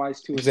to win, why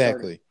is Tua starting?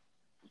 Exactly.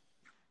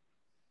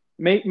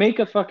 Make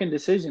a fucking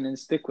decision and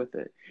stick with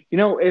it.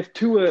 If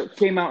Tua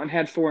came out and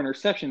had 4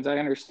 interceptions, I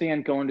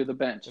understand going to the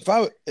bench, If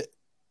I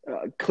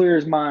clear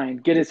his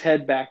mind, get his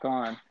head back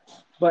on,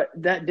 but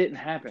that didn't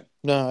happen.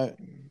 no,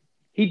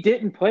 He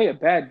didn't play a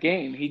bad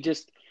game.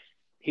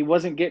 He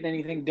wasn't getting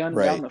anything done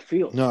down right. the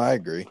field. No, I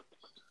agree.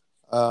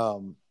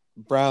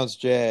 Browns,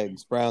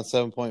 Jags. Browns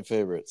 7-point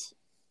favorites.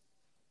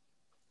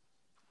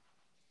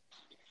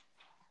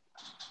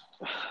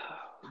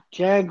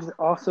 Jags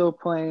also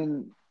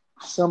playing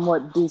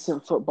somewhat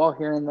decent football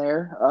here and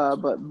there,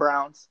 but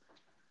Browns.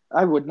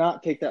 I would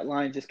not take that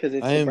line just because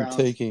it's I the am Browns.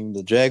 taking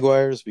the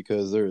Jaguars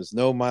because there is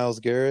no Myles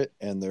Garrett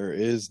and there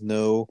is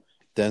no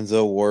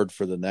Denzel Ward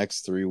for the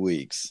next 3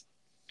 weeks.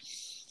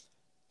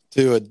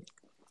 To a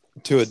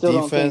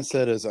defense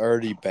that is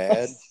already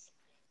bad,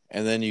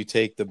 and then you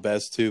take the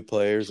best 2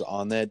 players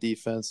on that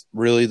defense,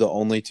 really the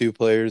only 2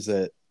 players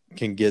that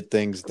can get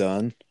things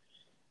done.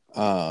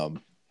 I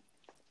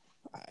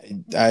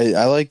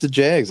like the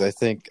Jags. I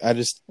think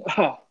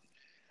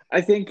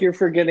you're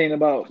forgetting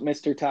about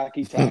Mr.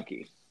 Taki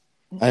Taki.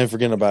 I ain't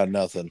forgetting about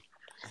nothing.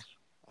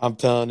 I'm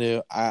telling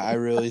you, I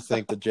really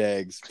think the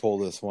Jags pull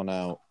this one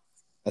out.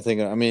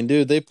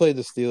 Dude, they played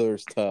the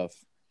Steelers tough,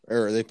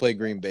 or they played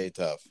Green Bay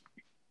tough.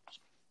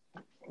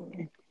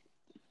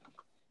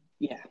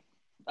 Yeah.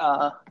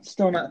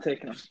 Still not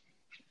taking them.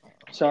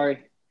 Sorry.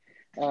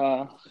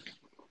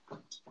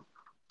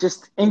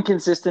 Just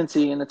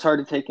inconsistency, and it's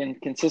hard to take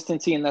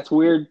inconsistency, and that's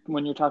weird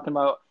when you're talking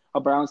about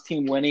a Browns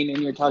team winning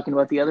and you're talking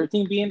about the other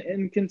team being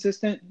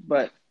inconsistent,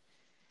 but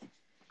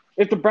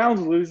if the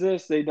Browns lose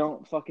this, they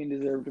don't fucking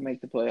deserve to make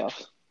the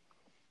playoffs.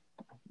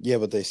 Yeah,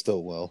 but they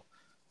still will.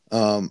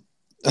 All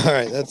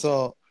right, that's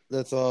all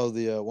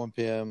the 1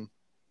 p.m.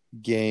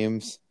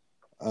 games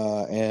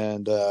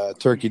and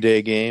Turkey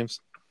Day games.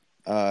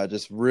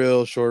 Just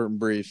real short and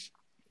brief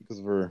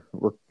because we're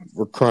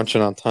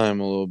crunching on time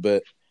a little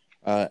bit.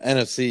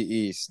 NFC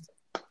East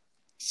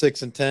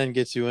 6-10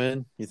 gets you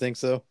in. You think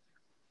so?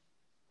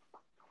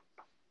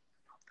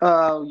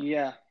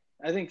 Yeah.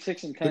 I think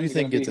 6-10 Who do you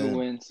think gets in?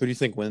 wins. Who do you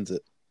think wins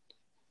it?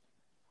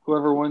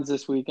 Whoever wins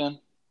this weekend.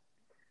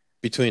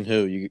 Between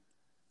who?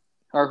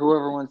 Or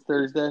whoever wins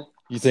Thursday.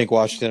 You think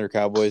Washington or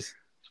Cowboys?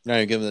 Now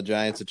you're giving the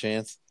Giants a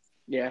chance?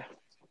 Yeah.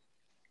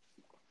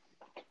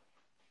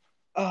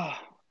 I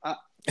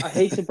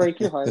hate to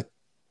break your heart,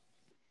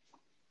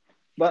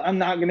 but I'm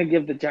not going to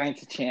give the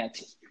Giants a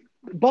chance.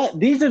 But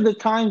these are the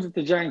times that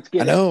the Giants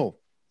get I know.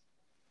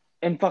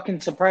 And fucking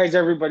surprise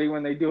everybody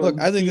when they do it.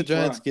 Look, I think the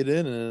Giants get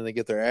in and then they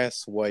get their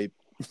ass wiped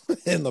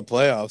in the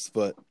playoffs,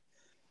 but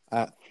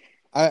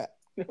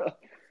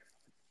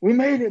we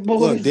made it, boys.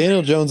 Look,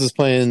 Daniel Jones is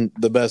playing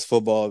the best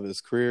football of his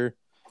career.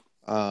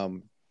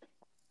 You're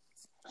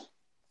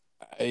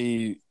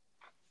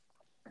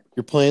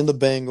playing the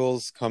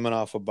Bengals coming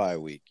off a bye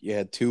week. You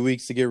had 2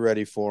 weeks to get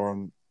ready for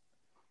them.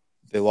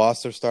 They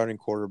lost their starting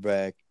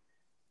quarterback.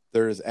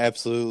 There is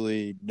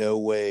absolutely no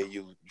way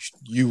you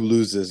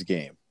lose this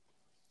game.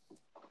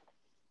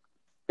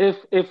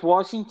 If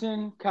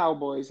Washington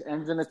Cowboys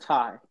ends in a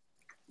tie,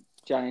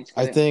 Giants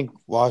I think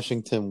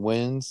Washington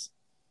wins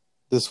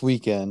this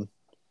weekend.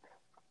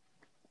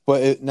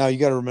 But now you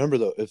got to remember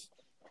though,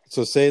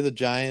 say the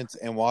Giants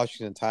and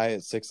Washington tie at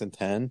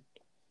 6-10,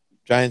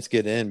 Giants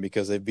get in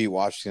because they beat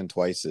Washington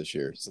twice this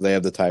year, so they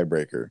have the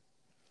tiebreaker.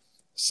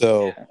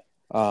 So,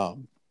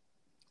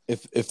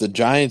 if the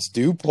Giants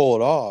do pull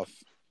it off,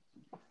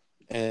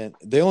 and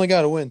they only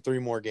got to win 3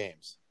 more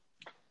games,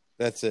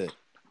 that's it.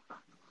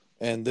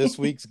 And this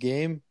week's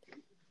game,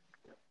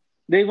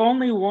 they've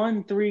only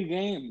won 3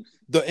 games.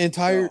 The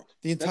entire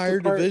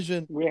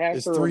division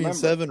is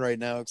 3-7 right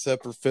now,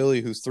 except for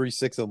Philly, who's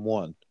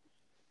 3-6-1.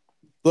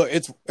 Look,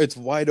 it's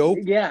wide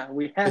open. Yeah,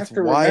 we have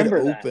to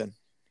remember that. Open.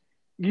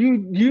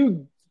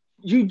 You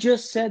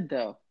just said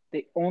though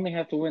they only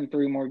have to win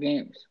 3 more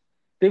games.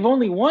 They've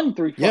only won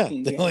 3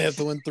 fucking games. They only have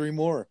to win 3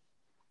 more.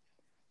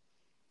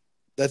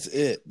 That's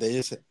it.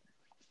 They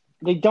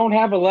don't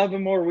have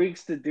 11 more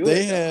weeks to do it.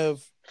 They have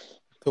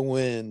to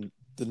win.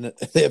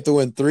 They have to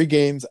win 3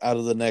 games out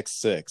of the next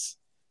 6.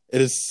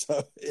 It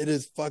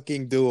is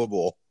fucking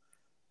doable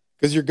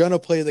because you're gonna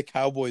play the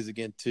Cowboys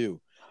again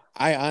too.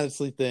 I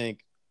honestly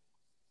think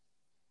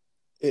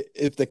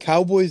if the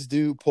Cowboys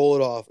do pull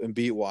it off and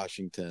beat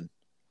Washington,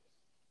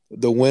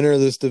 the winner of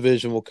this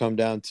division will come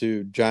down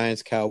to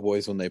Giants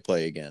Cowboys when they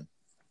play again.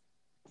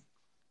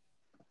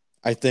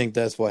 I think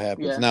that's what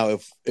happens. Yeah. Now,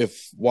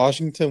 if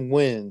Washington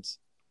wins,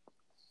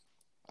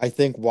 I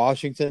think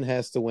Washington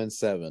has to win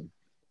 7.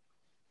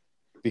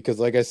 Because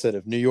like I said,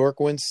 if New York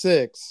wins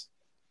 6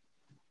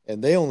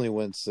 and they only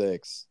win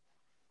 6,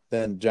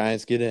 then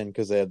Giants get in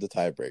because they have the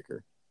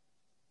tiebreaker.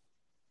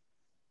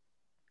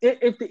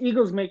 If the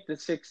Eagles make the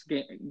 6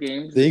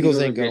 games, the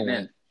Eagles ain't going to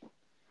win.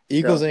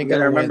 Eagles ain't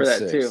going to win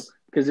 6. Too.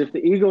 Because if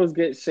the Eagles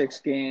get 6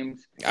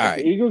 games, All if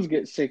the right. Eagles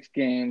get 6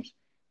 games,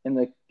 and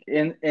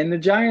the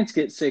Giants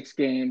get 6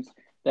 games,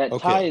 that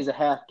tie Okay. is a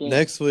half game.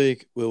 Next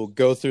week, we will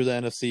go through the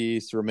NFC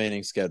East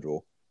remaining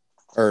schedule,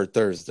 or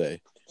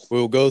Thursday. We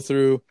will go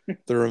through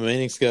the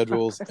remaining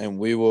schedules, and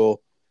we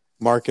will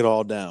mark it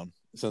all down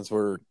since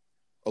we're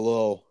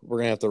going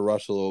to have to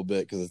rush a little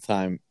bit because of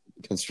time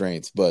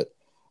constraints. But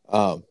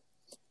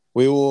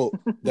we will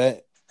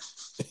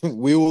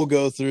we will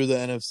go through the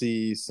NFC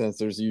East since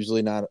there's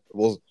usually not.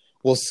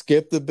 We'll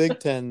skip the Big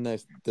Ten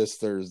this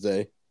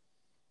Thursday,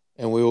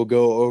 and we will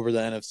go over the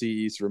NFC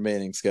East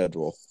remaining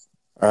schedule.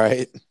 All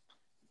right.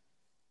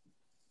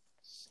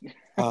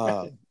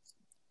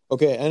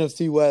 Okay,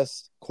 NFC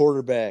West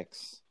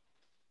quarterbacks.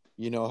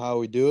 You know how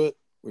we do it.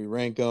 We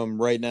rank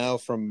them right now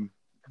from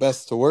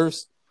best to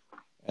worst,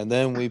 and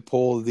then we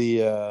pull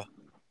the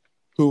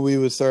who we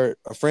would start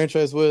a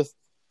franchise with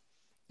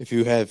if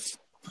you have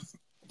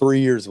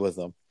 3 years with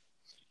them.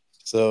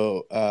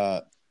 So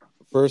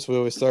first, we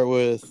always start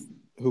with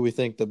who we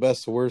think the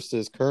best to worst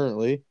is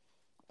currently.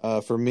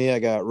 For me, I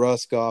got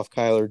Russ, Goff,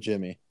 Kyler,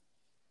 Jimmy.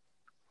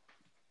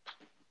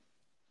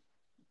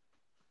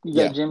 You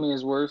got Jimmy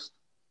as worst.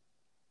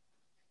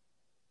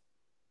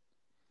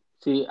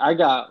 See, I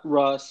got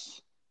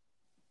Russ,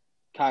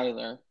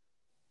 Kyler,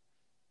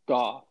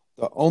 Goff.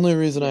 The only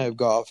reason I have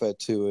Goff at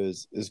 2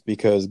 is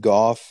because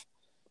Goff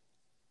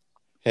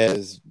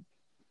has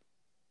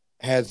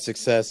had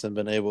success and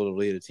been able to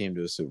lead a team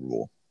to a Super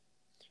Bowl.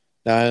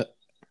 Now,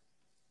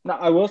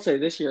 I will say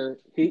this year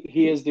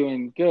he is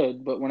doing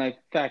good, but when I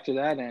factor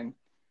that in,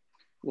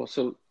 well,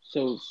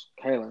 so's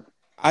Kyler.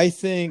 I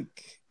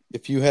think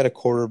if you had a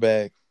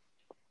quarterback,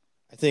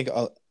 I think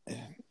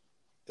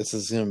this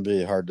is going to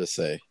be hard to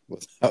say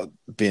without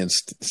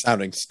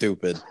sounding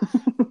stupid,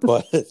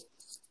 but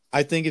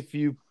I think if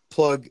you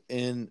plug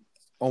in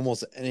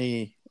almost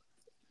any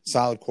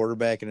solid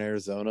quarterback in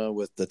Arizona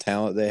with the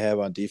talent they have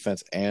on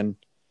defense and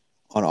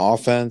on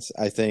offense,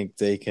 I think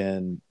they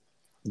can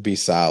be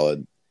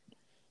solid.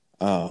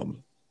 Yeah,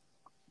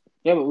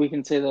 but we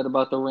can say that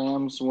about the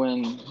Rams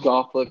when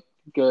Goff looked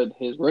good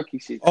his rookie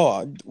season.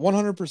 Oh,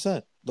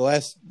 100%.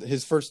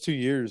 His first 2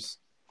 years,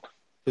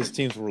 his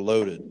teams were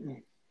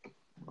loaded.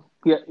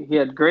 He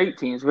had great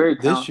teams, very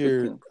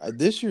talented teams.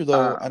 This year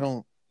though, I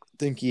don't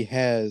think he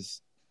has.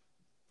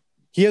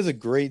 He has a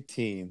great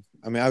team.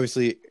 I mean,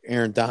 obviously,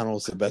 Aaron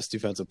Donald's the best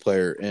defensive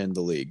player in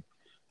the league.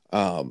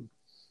 Yeah,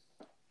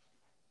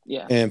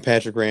 and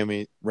Patrick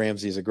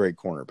Ramsey is a great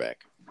cornerback.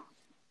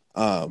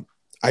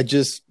 I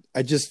just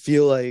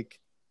feel like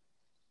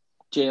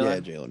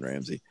Jalen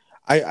Ramsey.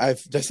 Did I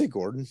say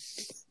Gordon?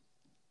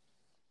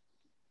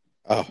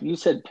 Oh, you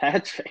said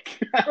Patrick.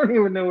 I don't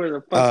even know where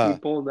the fuck you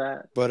pulled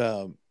that.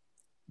 But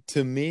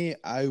to me,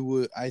 I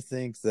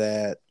think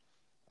that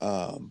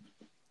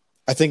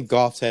I think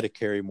Goff's had to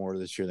carry more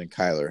this year than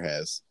Kyler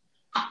has.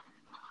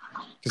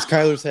 Because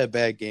Kyler's had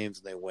bad games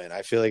and they win.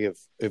 I feel like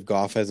if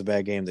Goff has a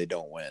bad game, they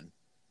don't win.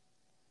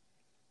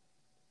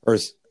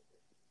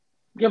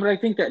 Yeah, but I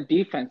think that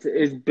defense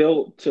is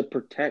built to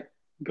protect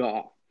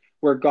Goff,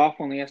 where Goff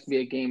only has to be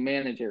a game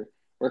manager,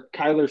 where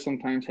Kyler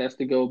sometimes has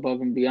to go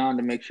above and beyond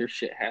to make sure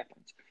shit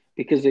happens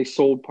because they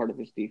sold part of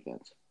his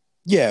defense.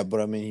 Yeah,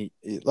 but I mean,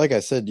 like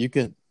I said, you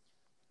can.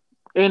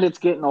 And it's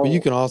getting old. But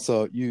you can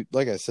also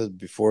like I said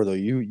before though,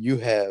 you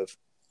have.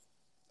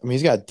 I mean,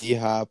 he's got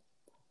D-Hop,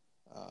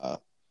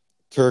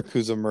 Kirk,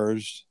 who's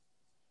emerged,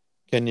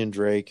 Kenyon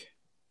Drake,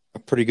 a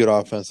pretty good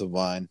offensive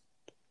line.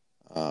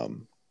 I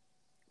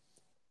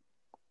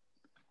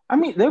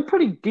mean, they're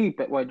pretty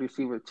deep at wide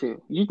receiver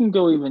too. You can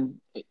go even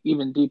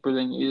deeper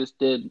than you just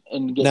did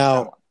and get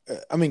now.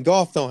 Talent. I mean,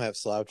 Goff don't have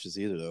slouches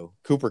either though.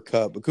 Cooper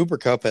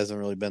Kupp hasn't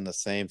really been the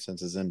same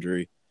since his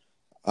injury.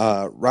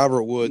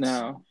 Robert Woods.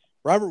 No.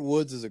 Robert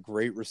Woods is a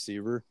great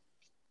receiver.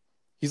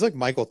 He's like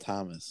Michael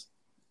Thomas.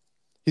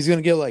 He's going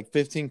to get like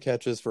 15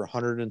 catches for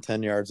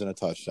 110 yards and a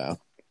touchdown.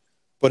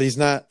 But he's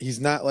not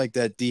like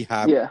that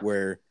D-Hop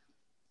where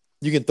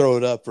you can throw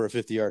it up for a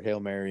 50-yard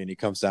Hail Mary and he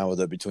comes down with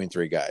it between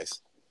 3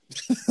 guys.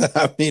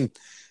 I mean,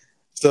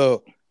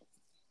 so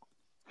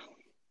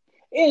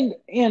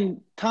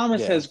and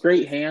Thomas has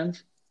great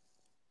hands.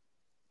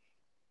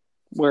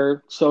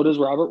 Where so does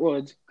Robert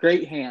Woods.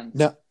 Great hands.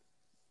 No.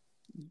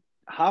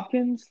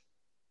 Hopkins,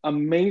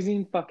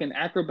 amazing fucking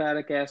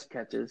acrobatic ass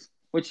catches.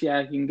 Which you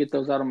can get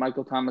those out of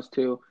Michael Thomas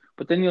too.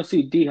 But then you'll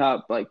see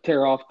D-Hop like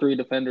tear off 3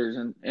 defenders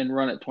and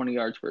run it 20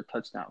 yards for a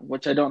touchdown,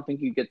 which I don't think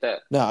you get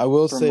that. No, I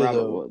will say Robert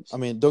though. Woods. I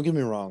mean, don't get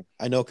me wrong.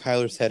 I know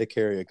Kyler's had to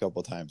carry a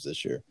couple times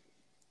this year.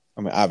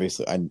 I mean,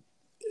 obviously,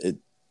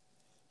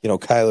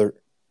 Kyler.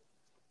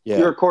 Yeah,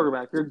 you're a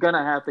quarterback. You're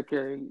gonna have to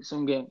carry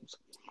some games,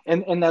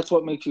 and that's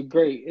what makes you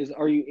great. Is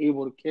are you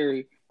able to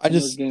carry? I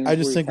just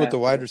think with the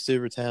wide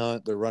receiver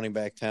talent, the running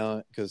back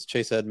talent, because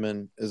Chase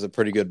Edmond is a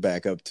pretty good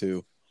backup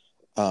too.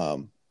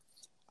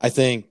 I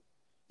think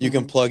you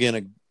can plug in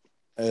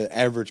an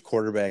average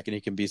quarterback and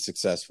he can be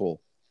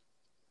successful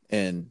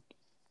in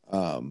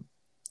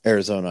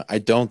Arizona. I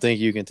don't think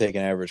you can take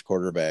an average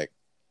quarterback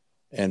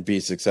and be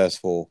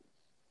successful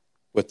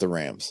with the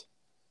Rams.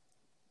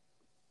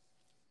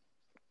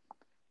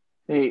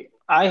 Hey,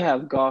 I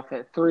have Goff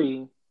at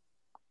 3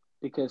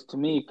 because to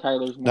me,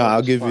 Kyler's No, more of I'll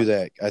a give you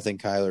spark. that. I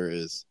think Kyler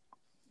is.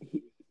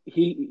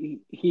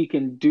 He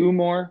can do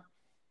more.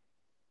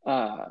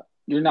 Uh,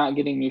 you're not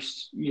getting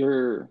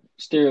your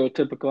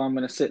stereotypical I'm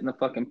going to sit in the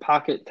fucking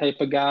pocket type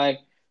of guy.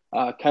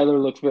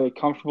 Kyler looks very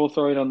comfortable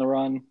throwing on the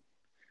run.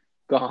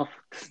 Goff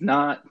does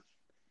not.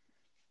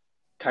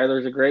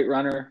 Kyler's a great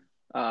runner.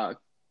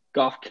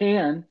 Goff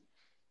can,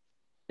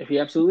 if he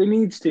absolutely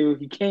needs to,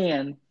 he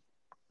can,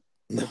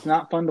 but it's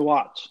not fun to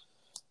watch.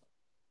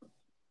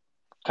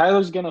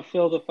 Kyler's going to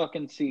fill the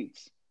fucking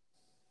seats.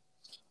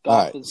 All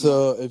Goff right. is not.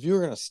 So if you were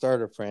going to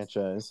start a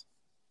franchise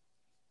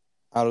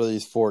out of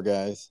these 4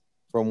 guys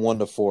from 1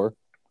 to 4,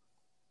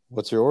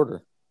 what's your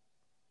order?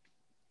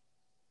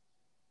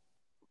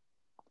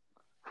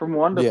 From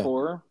 1 to Yeah.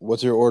 4,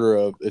 What's your order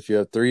of if you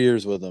have 3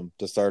 years with them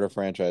to start a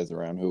franchise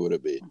around? Who would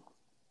it be?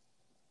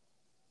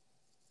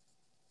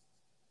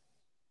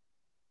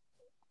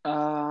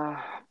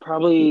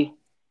 probably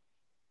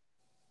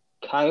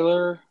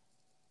Kyler,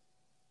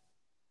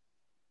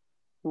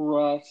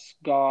 Russ,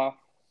 Goff,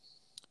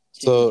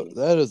 Jimmy So G.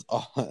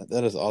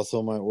 that is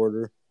also my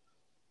order.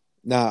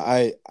 Now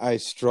I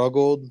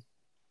struggled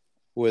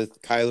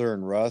with Kyler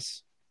and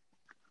Russ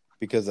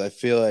because I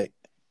feel like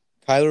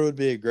Kyler would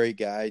be a great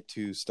guy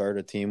to start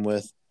a team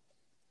with,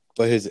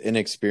 but his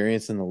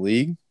inexperience in the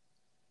league.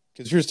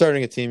 Because if you're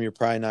starting a team, you're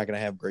probably not going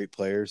to have great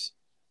players.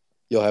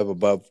 You'll have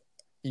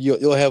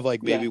you'll have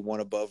like Yeah. maybe one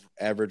above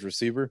average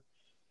receiver.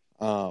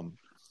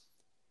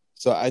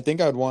 So I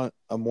think I'd want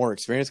a more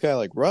experienced guy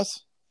like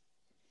Russ.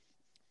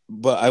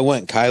 But I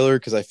went Kyler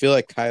because I feel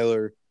like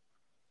Kyler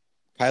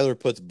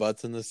puts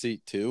butts in the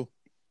seat too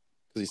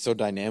because he's so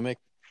dynamic.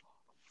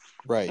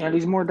 Right. And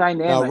he's more Now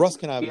dynamic. Russ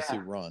can obviously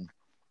Yeah. run,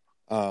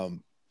 but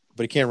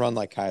he can't run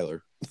like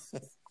Kyler.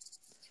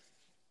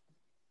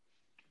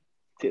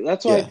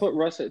 That's why I Yeah. put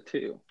Russ at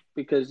 2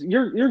 because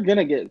you're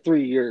gonna get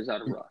 3 years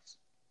out of Russ.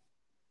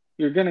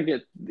 He'll be in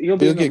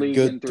the league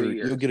in 3 You'll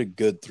years. get a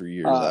good 3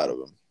 years out of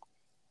him.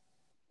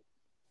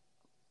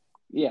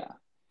 Yeah,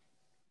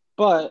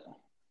 but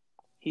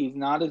he's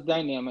not as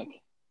dynamic.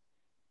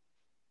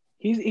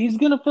 He's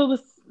gonna fill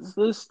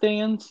the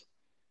stands,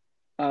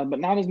 but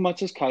not as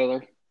much as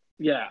Kyler.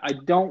 Yeah, I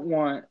don't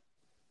want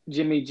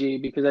Jimmy G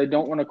because I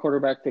don't want a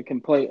quarterback that can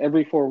play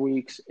every 4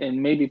 weeks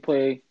and maybe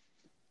play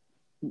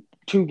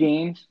 2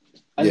 games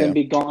and Yeah. then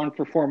be gone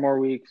for 4 more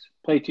weeks.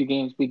 Play 2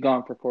 games, be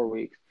gone for 4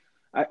 weeks.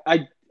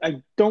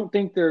 I don't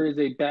think there is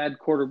a bad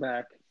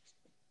quarterback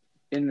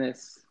in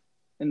this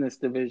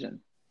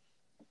division.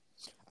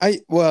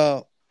 I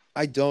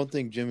don't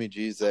think Jimmy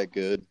G's that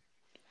good.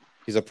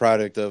 He's a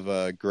product of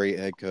a great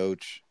head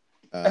coach.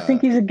 I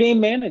think he's a game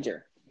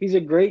manager. He's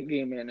a great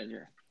game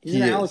manager. He's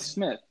an He Alex is.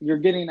 Smith. You're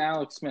getting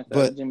Alex Smith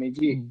out of Jimmy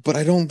G. But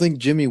I don't think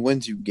Jimmy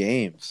wins you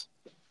games.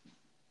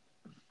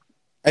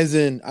 As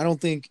in, I don't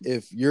think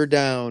if you're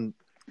down,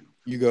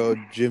 you go,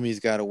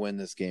 Jimmy's got to win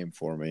this game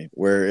for me.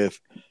 Where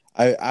if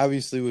I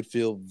obviously would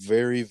feel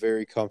very,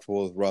 very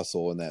comfortable with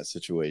Russell in that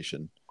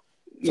situation.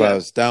 So I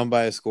was down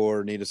by a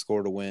score, need a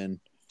score to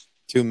win,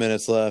 2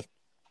 minutes left.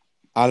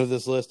 Out of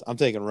this list, I'm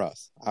taking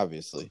Russ,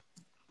 obviously.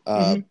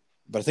 But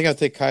I think I'll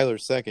take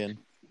Kyler second.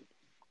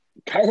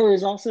 Kyler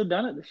has also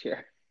done it this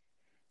year.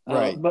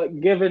 Right. But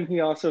given he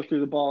also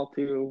threw the ball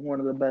to one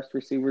of the best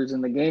receivers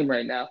in the game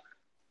right now.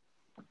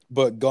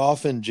 But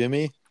Goff and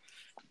Jimmy,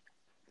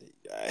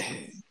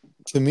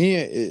 to me,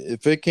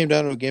 if it came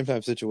down to a game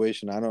time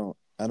situation, I don't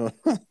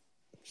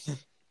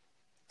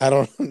I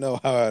don't know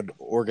how I'd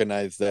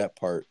organize that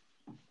part.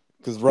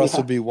 Because Russ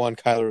would be 1,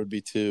 Kyler would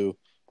be 2,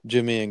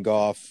 Jimmy and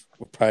Goff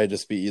would probably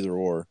just be either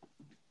or.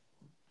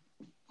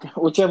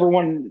 Whichever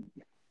one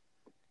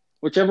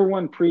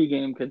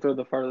pregame could throw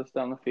the farthest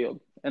down the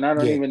field. And I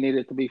don't even need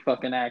it to be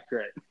fucking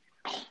accurate.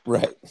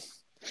 Right.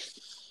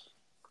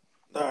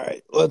 All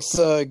right. Let's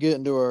get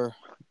into our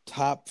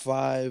top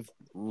 5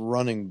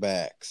 running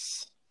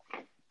backs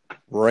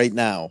right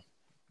now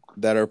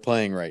that are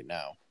playing right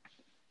now.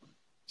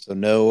 So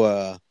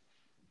no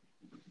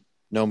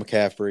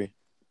McCaffrey.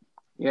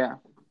 Yeah.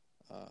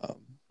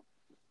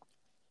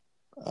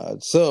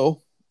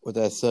 So with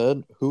that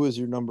said, who is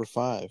your number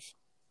 5?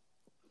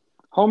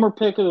 Homer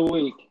pick of the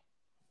week.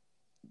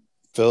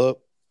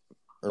 Phillip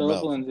or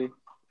Phillip Melvin? Lindsay.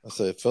 I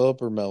say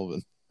Phillip or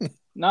Melvin.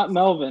 Not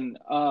Melvin.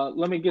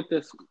 Let me get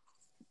this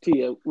to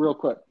you real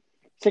quick.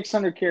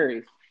 600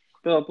 carries.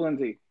 Phillip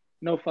Lindsay.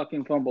 No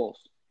fucking fumbles.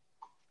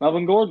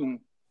 Melvin Gordon.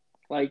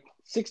 Like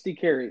 60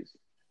 carries.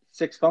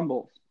 6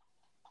 fumbles.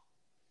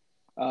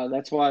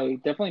 That's why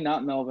definitely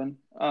not Melvin.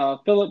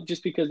 Phillip,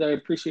 just because I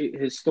appreciate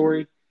his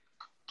story.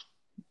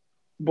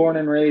 Born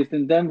and raised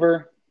in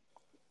Denver.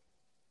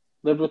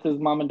 Lived with his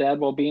mom and dad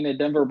while being a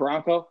Denver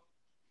Bronco.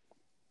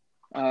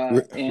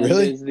 And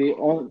really? is the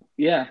only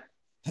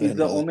he's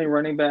the only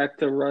running back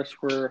to rush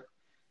for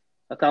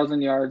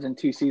 1,000 yards in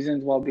 2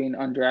 seasons while being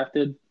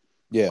undrafted.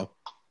 Yeah.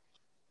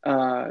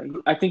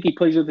 I think he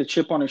plays with a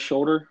chip on his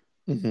shoulder,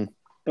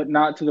 but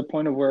not to the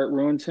point of where it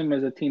ruins him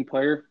as a team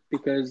player,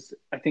 because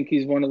I think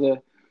he's one of the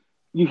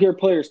 – you hear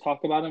players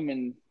talk about him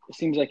and It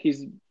seems like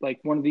he's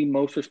like one of the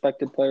most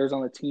respected players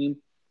on the team,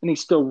 and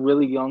he's still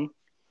really young.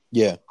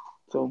 Yeah.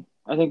 So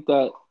I think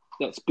that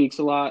speaks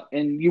a lot.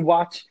 And you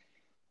watch,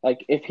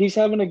 like, if he's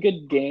having a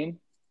good game,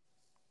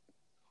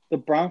 the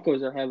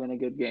Broncos are having a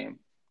good game.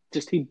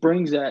 Just he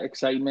brings that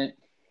excitement.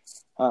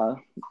 Uh,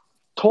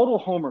 total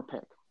homer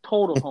pick.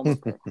 Total homer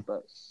pick.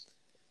 But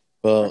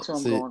Well, that's what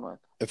I'm see, going with.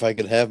 if I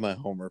could have my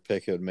homer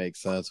pick, it would make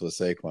sense with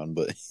Saquon,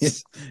 but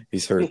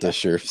he's hurt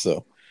this year.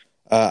 So,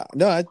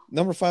 no,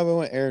 number 5, I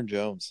went Aaron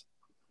Jones.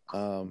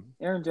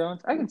 Aaron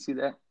Jones, I can see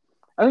that.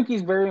 I think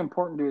he's very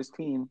important to his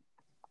team.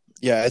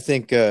 Yeah, I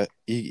think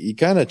he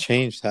kind of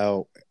changed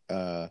how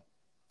the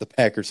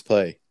Packers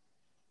play,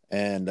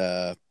 and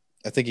I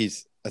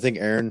think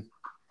Aaron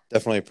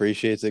definitely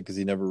appreciates it because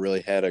he never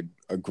really had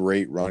a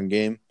great run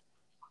game,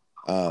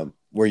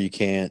 where you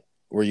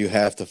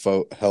have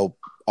to help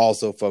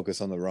also focus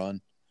on the run.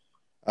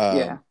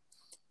 Yeah.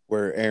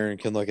 Where Aaron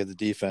can look at the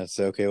defense,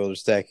 say, okay, well, they're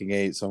stacking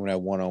 8, so I'm gonna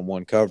have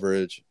one-on-one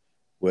coverage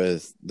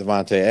with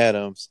Devontae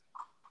Adams,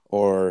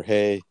 or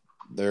hey,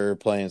 they're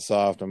playing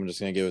soft, I'm just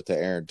gonna give it to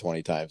Aaron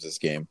 20 times this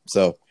game.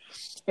 So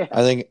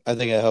I think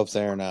it helps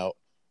Aaron out.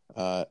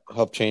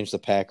 Help change the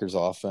Packers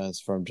offense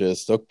from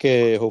just,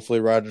 okay, hopefully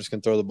Rodgers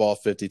can throw the ball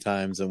 50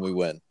 times and we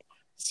win.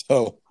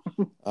 So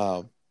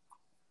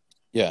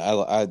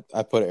yeah,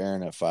 I put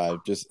Aaron at 5.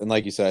 And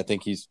like you said, I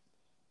think he's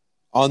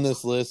on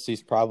this list.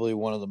 He's probably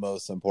one of the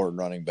most important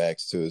running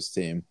backs to his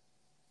team.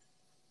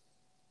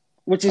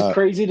 Which is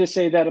crazy to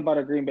say that about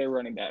a Green Bay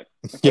running back.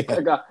 Yeah.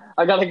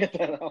 I gotta get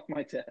that off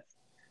my chest.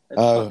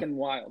 That's fucking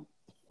wild.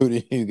 Who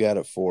do you got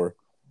it for?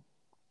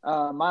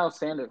 Miles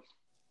Sanders.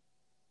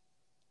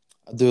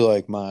 I do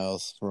like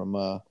Miles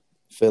from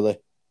Philly.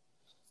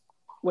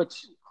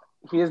 Which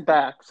he is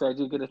back, so I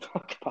do get to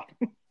talk about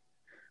him.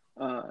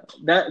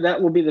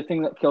 That will be the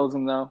thing that kills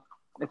him, though.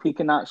 If he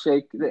cannot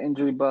shake the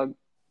injury bug.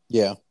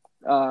 Yeah.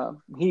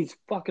 He's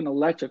fucking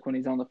electric when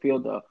he's on the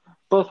field, though.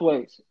 Both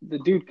ways. The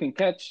dude can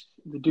catch.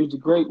 The dude's a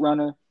great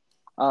runner.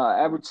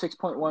 Averaged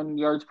 6.1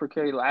 yards per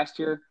carry last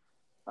year.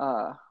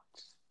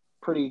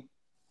 Pretty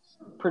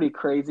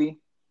crazy.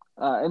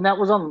 And that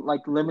was on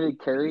like limited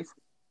carries.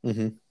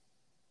 Mm-hmm.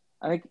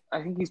 I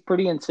think he's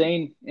pretty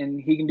insane,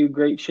 and he can do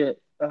great shit.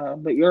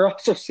 But you're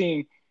also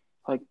seeing,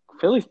 like,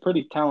 Philly's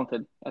pretty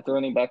talented at the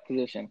running back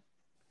position.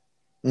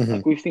 Mm-hmm.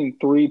 Like, we've seen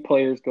 3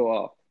 players go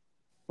off,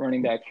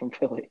 running backs from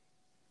Philly.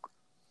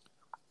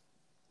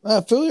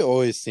 Philly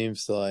always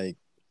seems to like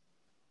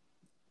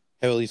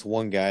have at least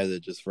one guy that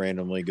just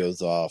randomly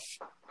goes off,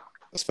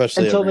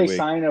 especially until every they week.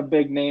 Sign a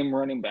big name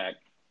running back.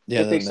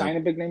 Yeah, if they sign a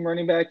big name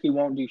running back, he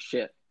won't do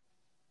shit.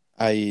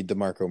 I.e.,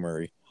 DeMarco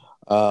Murray.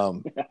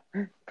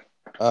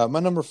 My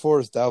number 4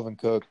 is Dalvin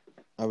Cook.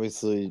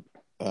 Obviously,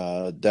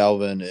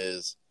 Dalvin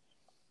is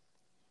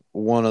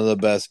one of the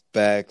best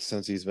backs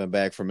since he's been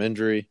back from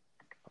injury.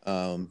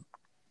 In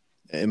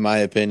my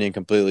opinion,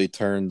 completely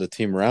turned the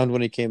team around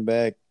when he came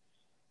back.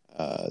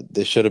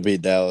 They should have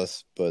beat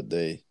Dallas, but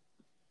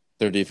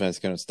their defense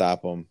couldn't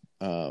stop them.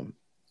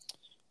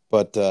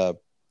 But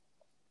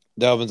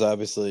Dalvin's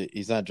obviously,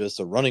 he's not just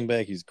a running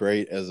back. He's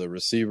great as a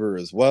receiver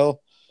as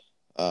well.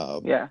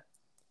 Yeah.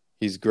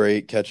 He's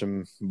great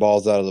catching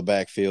balls out of the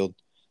backfield.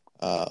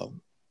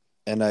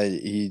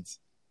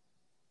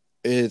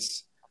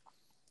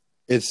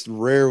 It's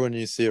rare when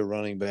you see a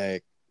running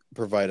back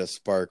provide a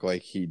spark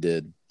like he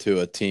did to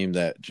a team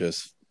that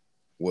just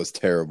was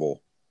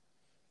terrible.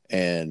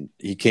 And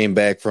he came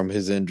back from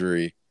his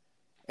injury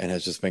and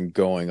has just been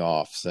going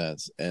off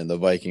since. And the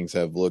Vikings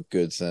have looked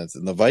good since.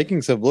 And the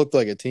Vikings have looked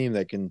like a team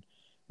that can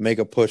make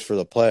a push for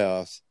the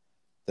playoffs.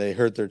 They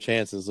hurt their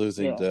chances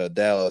losing to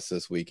Dallas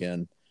this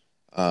weekend.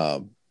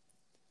 But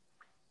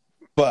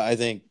I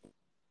think,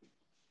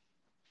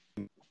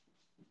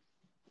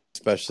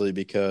 especially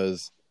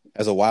because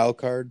as a wild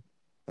card,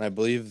 and I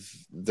believe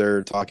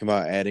they're talking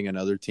about adding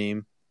another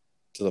team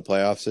to the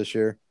playoffs this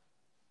year,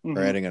 or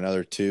adding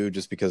another 2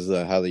 just because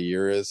of how the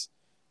year is.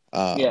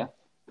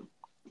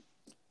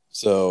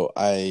 So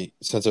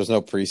since there's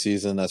no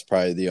preseason, that's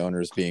probably the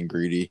owners being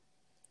greedy,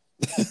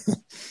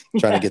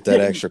 trying to get that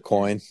extra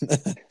coin.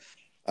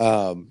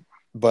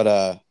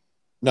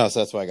 No, so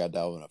that's why I got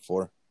Dalvin at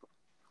 4.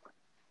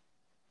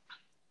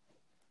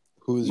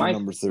 Who's your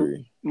number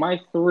 3? My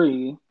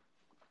 3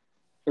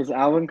 is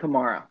Alvin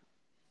Kamara.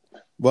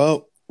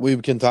 Well, we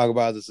can talk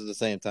about this at the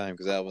same time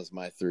because that was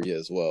my 3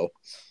 as well.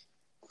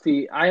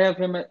 See, I have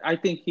him I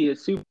think he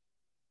is super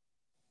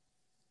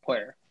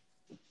player.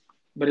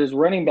 But as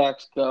running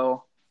backs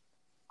go,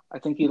 I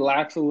think he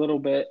lacks a little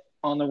bit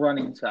on the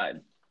running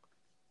side.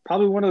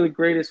 Probably one of the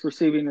greatest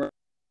receiving.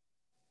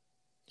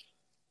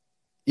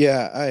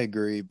 Yeah, I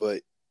agree.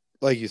 But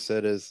like you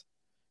said,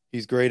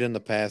 he's great in the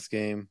pass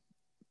game,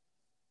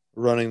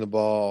 running the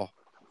ball.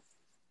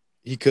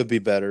 He could be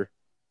better.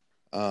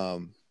 I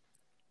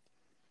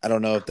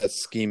don't know if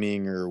that's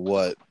scheming or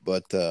what,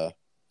 but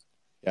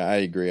yeah, I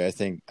agree. I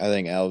think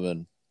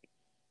Alvin,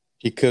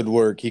 he could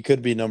work. He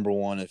could be number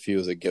 1 if he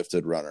was a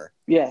gifted runner.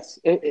 Yes,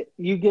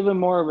 you give him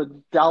more of a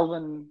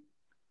Dalvin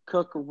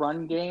Cook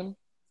run game.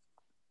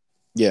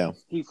 Yeah.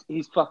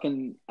 He's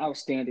fucking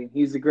outstanding.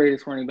 He's the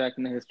greatest running back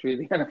in the history of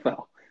the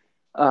NFL.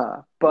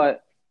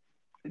 But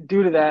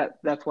due to that,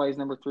 that's why he's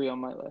number 3 on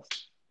my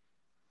list.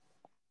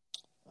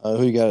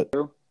 Who you got?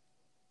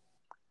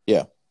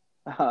 Yeah.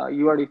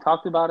 You already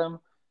talked about him,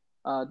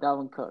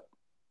 Dalvin Cook.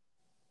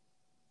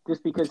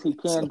 Just because he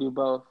can do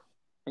both,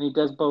 and he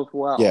does both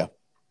well. Yeah.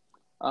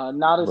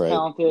 Not as Right.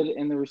 talented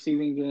in the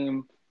receiving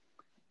game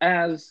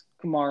as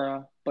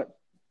Kamara, but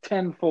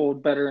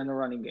tenfold better in the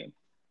running game.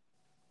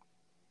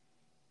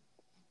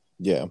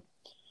 Yeah.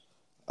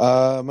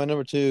 My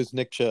number 2 is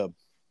Nick Chubb.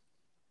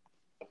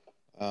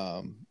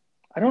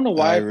 I don't know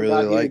why I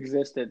really forgot he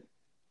existed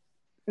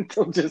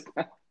until just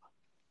now.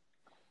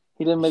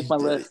 He didn't make my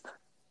list.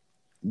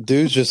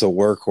 Dude's just a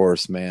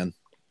workhorse, man.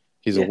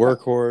 He's a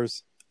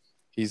workhorse.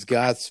 He's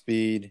got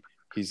speed.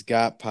 He's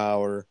got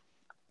power.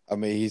 I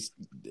mean,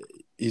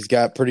 he's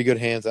got pretty good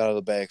hands out of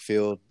the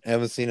backfield.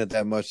 Haven't seen it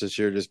that much this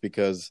year, just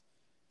because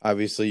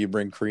obviously you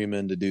bring Kareem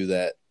in to do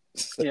that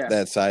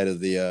that side of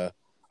the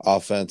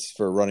offense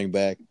for running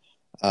back.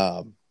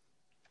 And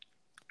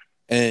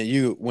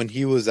when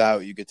he was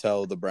out, you could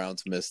tell the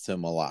Browns missed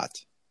him a lot.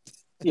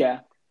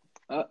 Yeah,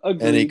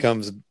 agreed.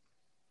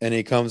 And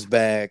he comes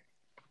back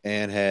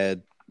and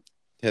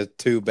has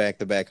 2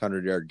 back-to-back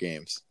 100-yard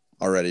games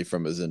already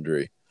from his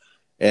injury.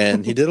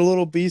 And he did a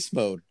little beast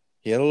mode.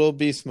 He had a little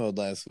beast mode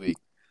last week.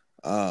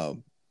 I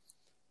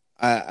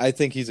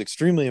think he's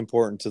extremely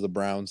important to the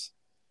Browns.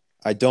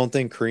 I don't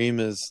think Kareem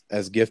is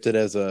as gifted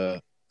as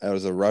a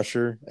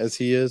rusher as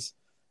he is.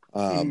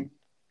 And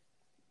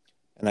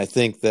I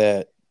think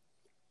that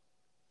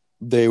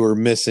they were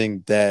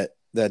missing that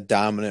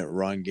dominant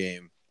run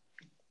game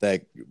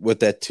that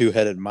with that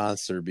 2-headed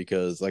monster,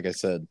 because like I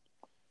said,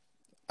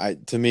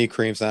 to me,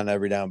 Kareem's not an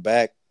every down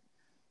back.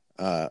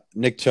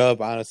 Nick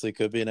Chubb honestly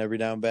could be an every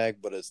down back,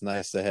 but it's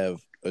nice to have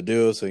a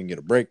duo so he can get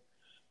a break.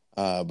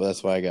 But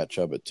that's why I got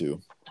Chubb at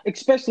 2.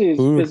 Especially as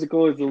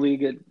physical as the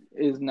league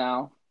is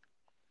now.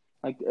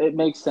 Like, it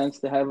makes sense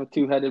to have a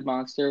 2-headed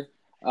monster,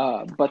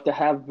 but to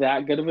have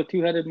that good of a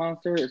 2-headed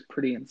monster is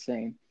pretty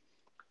insane.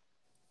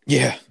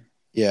 Yeah.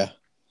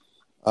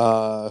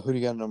 Who do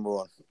you got number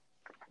 1?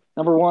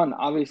 Number 1,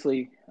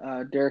 obviously,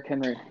 Derrick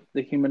Henry,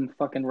 the human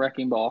fucking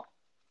wrecking ball.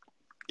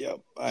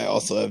 Yep, I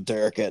also have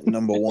Derrick at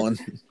number 1.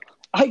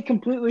 I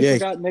completely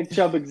forgot Nick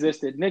Chubb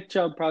existed. Nick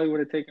Chubb probably would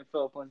have taken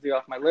Philip Lindsay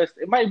off my list.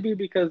 It might be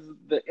because of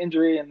the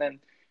injury, and then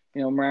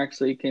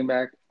miraculously came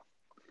back.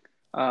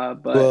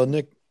 But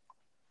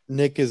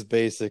Nick is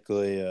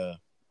basically a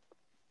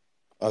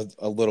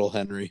little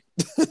Henry.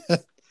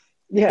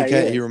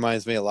 He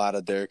reminds me a lot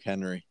of Derrick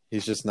Henry.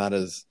 He's just not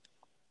as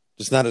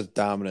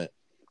dominant.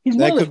 He's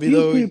one of the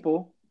few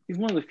people. He's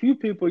one of the few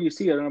people you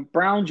see in a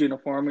Browns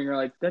uniform, and you're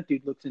like, that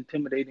dude looks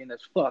intimidating as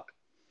fuck.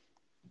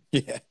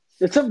 Yeah,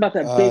 there's something about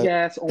that big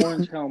ass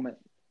orange helmet.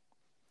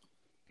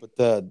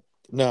 But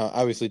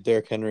obviously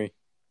Derrick Henry,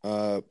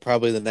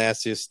 probably the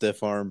nastiest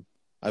stiff arm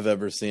I've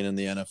ever seen in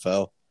the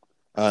NFL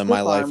in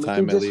my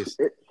lifetime, at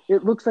least.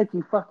 It looks like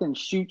he fucking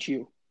shoots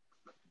you.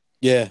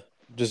 Yeah,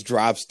 just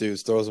drops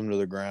dudes, throws them to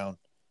the ground.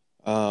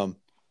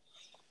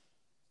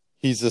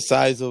 He's the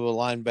size of a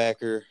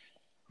linebacker,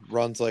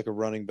 runs like a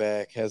running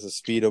back, has the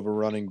speed of a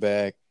running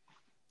back,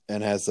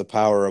 and has the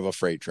power of a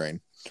freight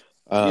train.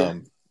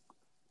 The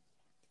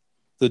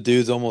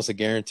dude's almost a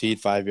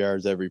guaranteed 5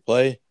 yards every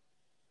play.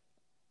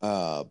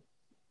 And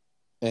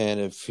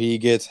if he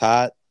gets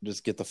hot,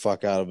 just get the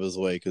fuck out of his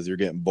way because you're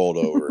getting bowled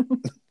over.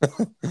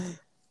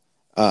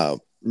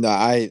 No,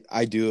 I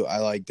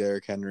like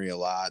Derrick Henry a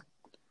lot.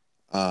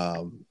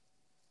 And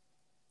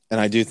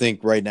I do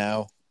think right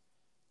now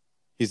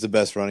he's the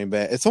best running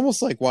back. It's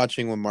almost like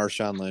watching when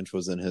Marshawn Lynch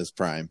was in his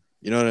prime.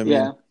 You know what I mean?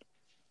 Yeah.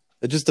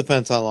 It just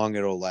depends how long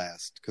it'll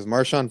last, because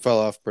Marshawn fell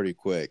off pretty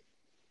quick.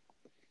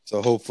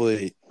 So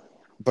hopefully,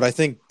 but I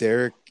think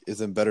Derrick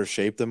is in better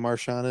shape than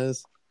Marshawn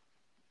is.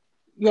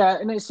 Yeah,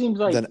 and it seems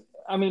like,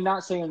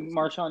 not saying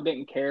Marshawn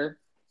didn't care,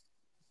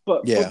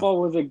 but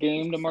football was a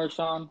game to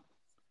Marshawn.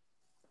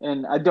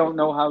 And I don't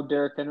know how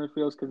Derrick Henry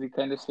feels because he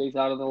kind of stays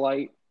out of the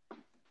light.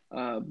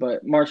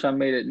 But Marshawn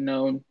made it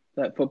known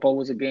that football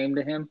was a game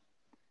to him.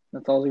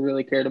 That's all he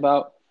really cared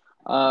about.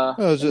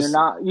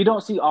 You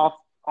don't see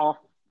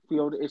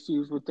off-field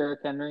issues with Derrick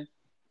Henry.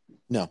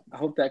 No. I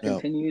hope that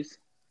continues.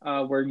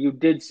 Where you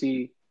did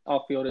see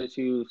off-field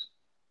issues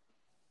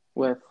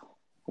with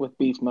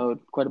beast mode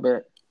quite a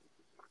bit.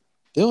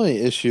 The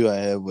only issue I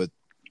have with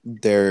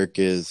Derrick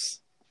is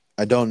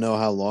I don't know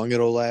how long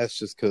it'll last,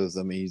 just because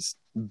he's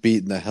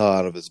beating the hell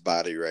out of his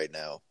body right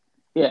now.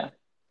 Yeah.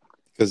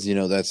 Because he's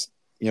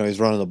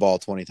running the ball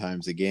 20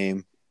 times a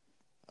game.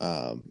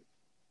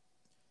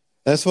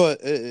 That's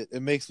what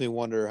it makes me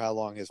wonder how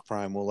long his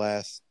prime will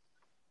last.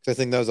 Because I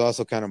think that was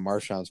also kind of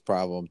Marshawn's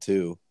problem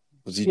too.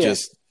 Was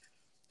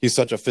he's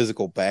such a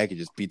physical back, he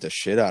just beat the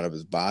shit out of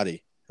his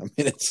body. I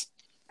mean,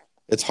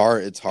 it's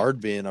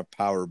hard being a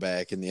power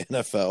back in the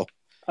NFL.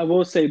 I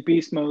will say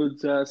Beast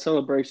Mode's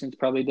celebrations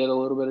probably did a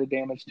little bit of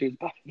damage to his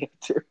body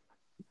too.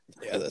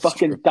 Yeah, that's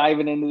fucking true.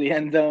 Diving into the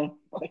end zone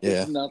like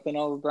it's nothing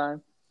all the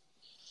time.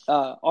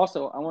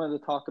 Also, I wanted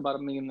to talk about a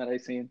meme that I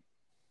seen.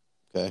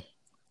 Okay.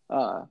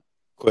 Uh,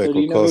 Quick, so do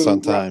we're you know close who?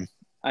 on time.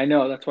 I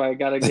know that's why I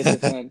gotta get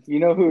this in. You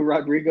know who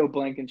Rodrigo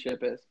Blankenship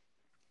is?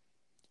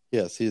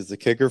 Yes, he's the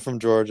kicker from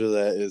Georgia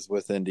that is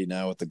with Indy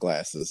now with the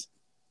glasses.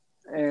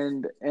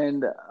 And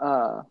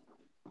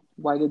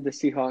why did the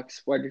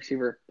Seahawks wide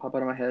receiver pop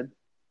out of my head?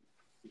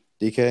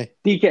 DK?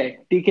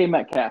 DK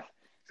Metcalf.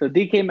 So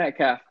DK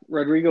Metcalf,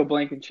 Rodrigo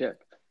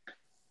Blankenship,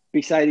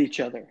 beside each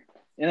other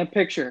in a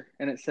picture,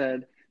 and it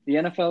said, "The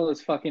NFL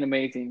is fucking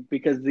amazing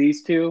because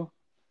these two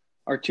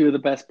are two of the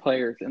best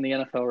players in the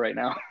NFL right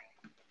now."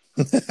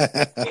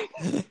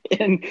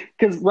 And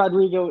because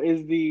Rodrigo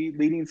is the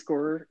leading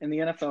scorer in the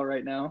NFL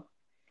right now,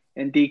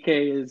 and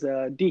DK is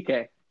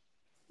DK.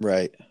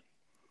 Right.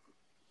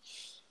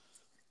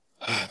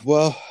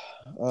 Well,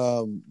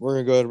 we're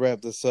gonna go ahead and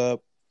wrap this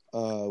up.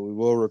 We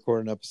will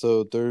record an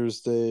episode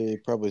Thursday,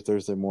 probably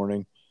Thursday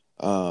morning.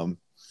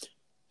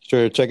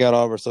 Sure, check out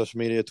all of our social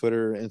media: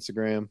 Twitter,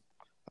 Instagram.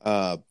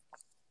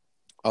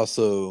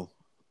 Also,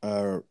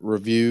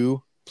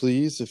 review,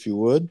 please, if you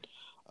would.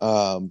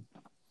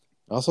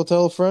 Also,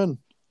 tell a friend.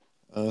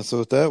 So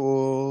with that,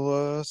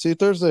 we'll see you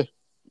Thursday.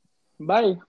 Bye.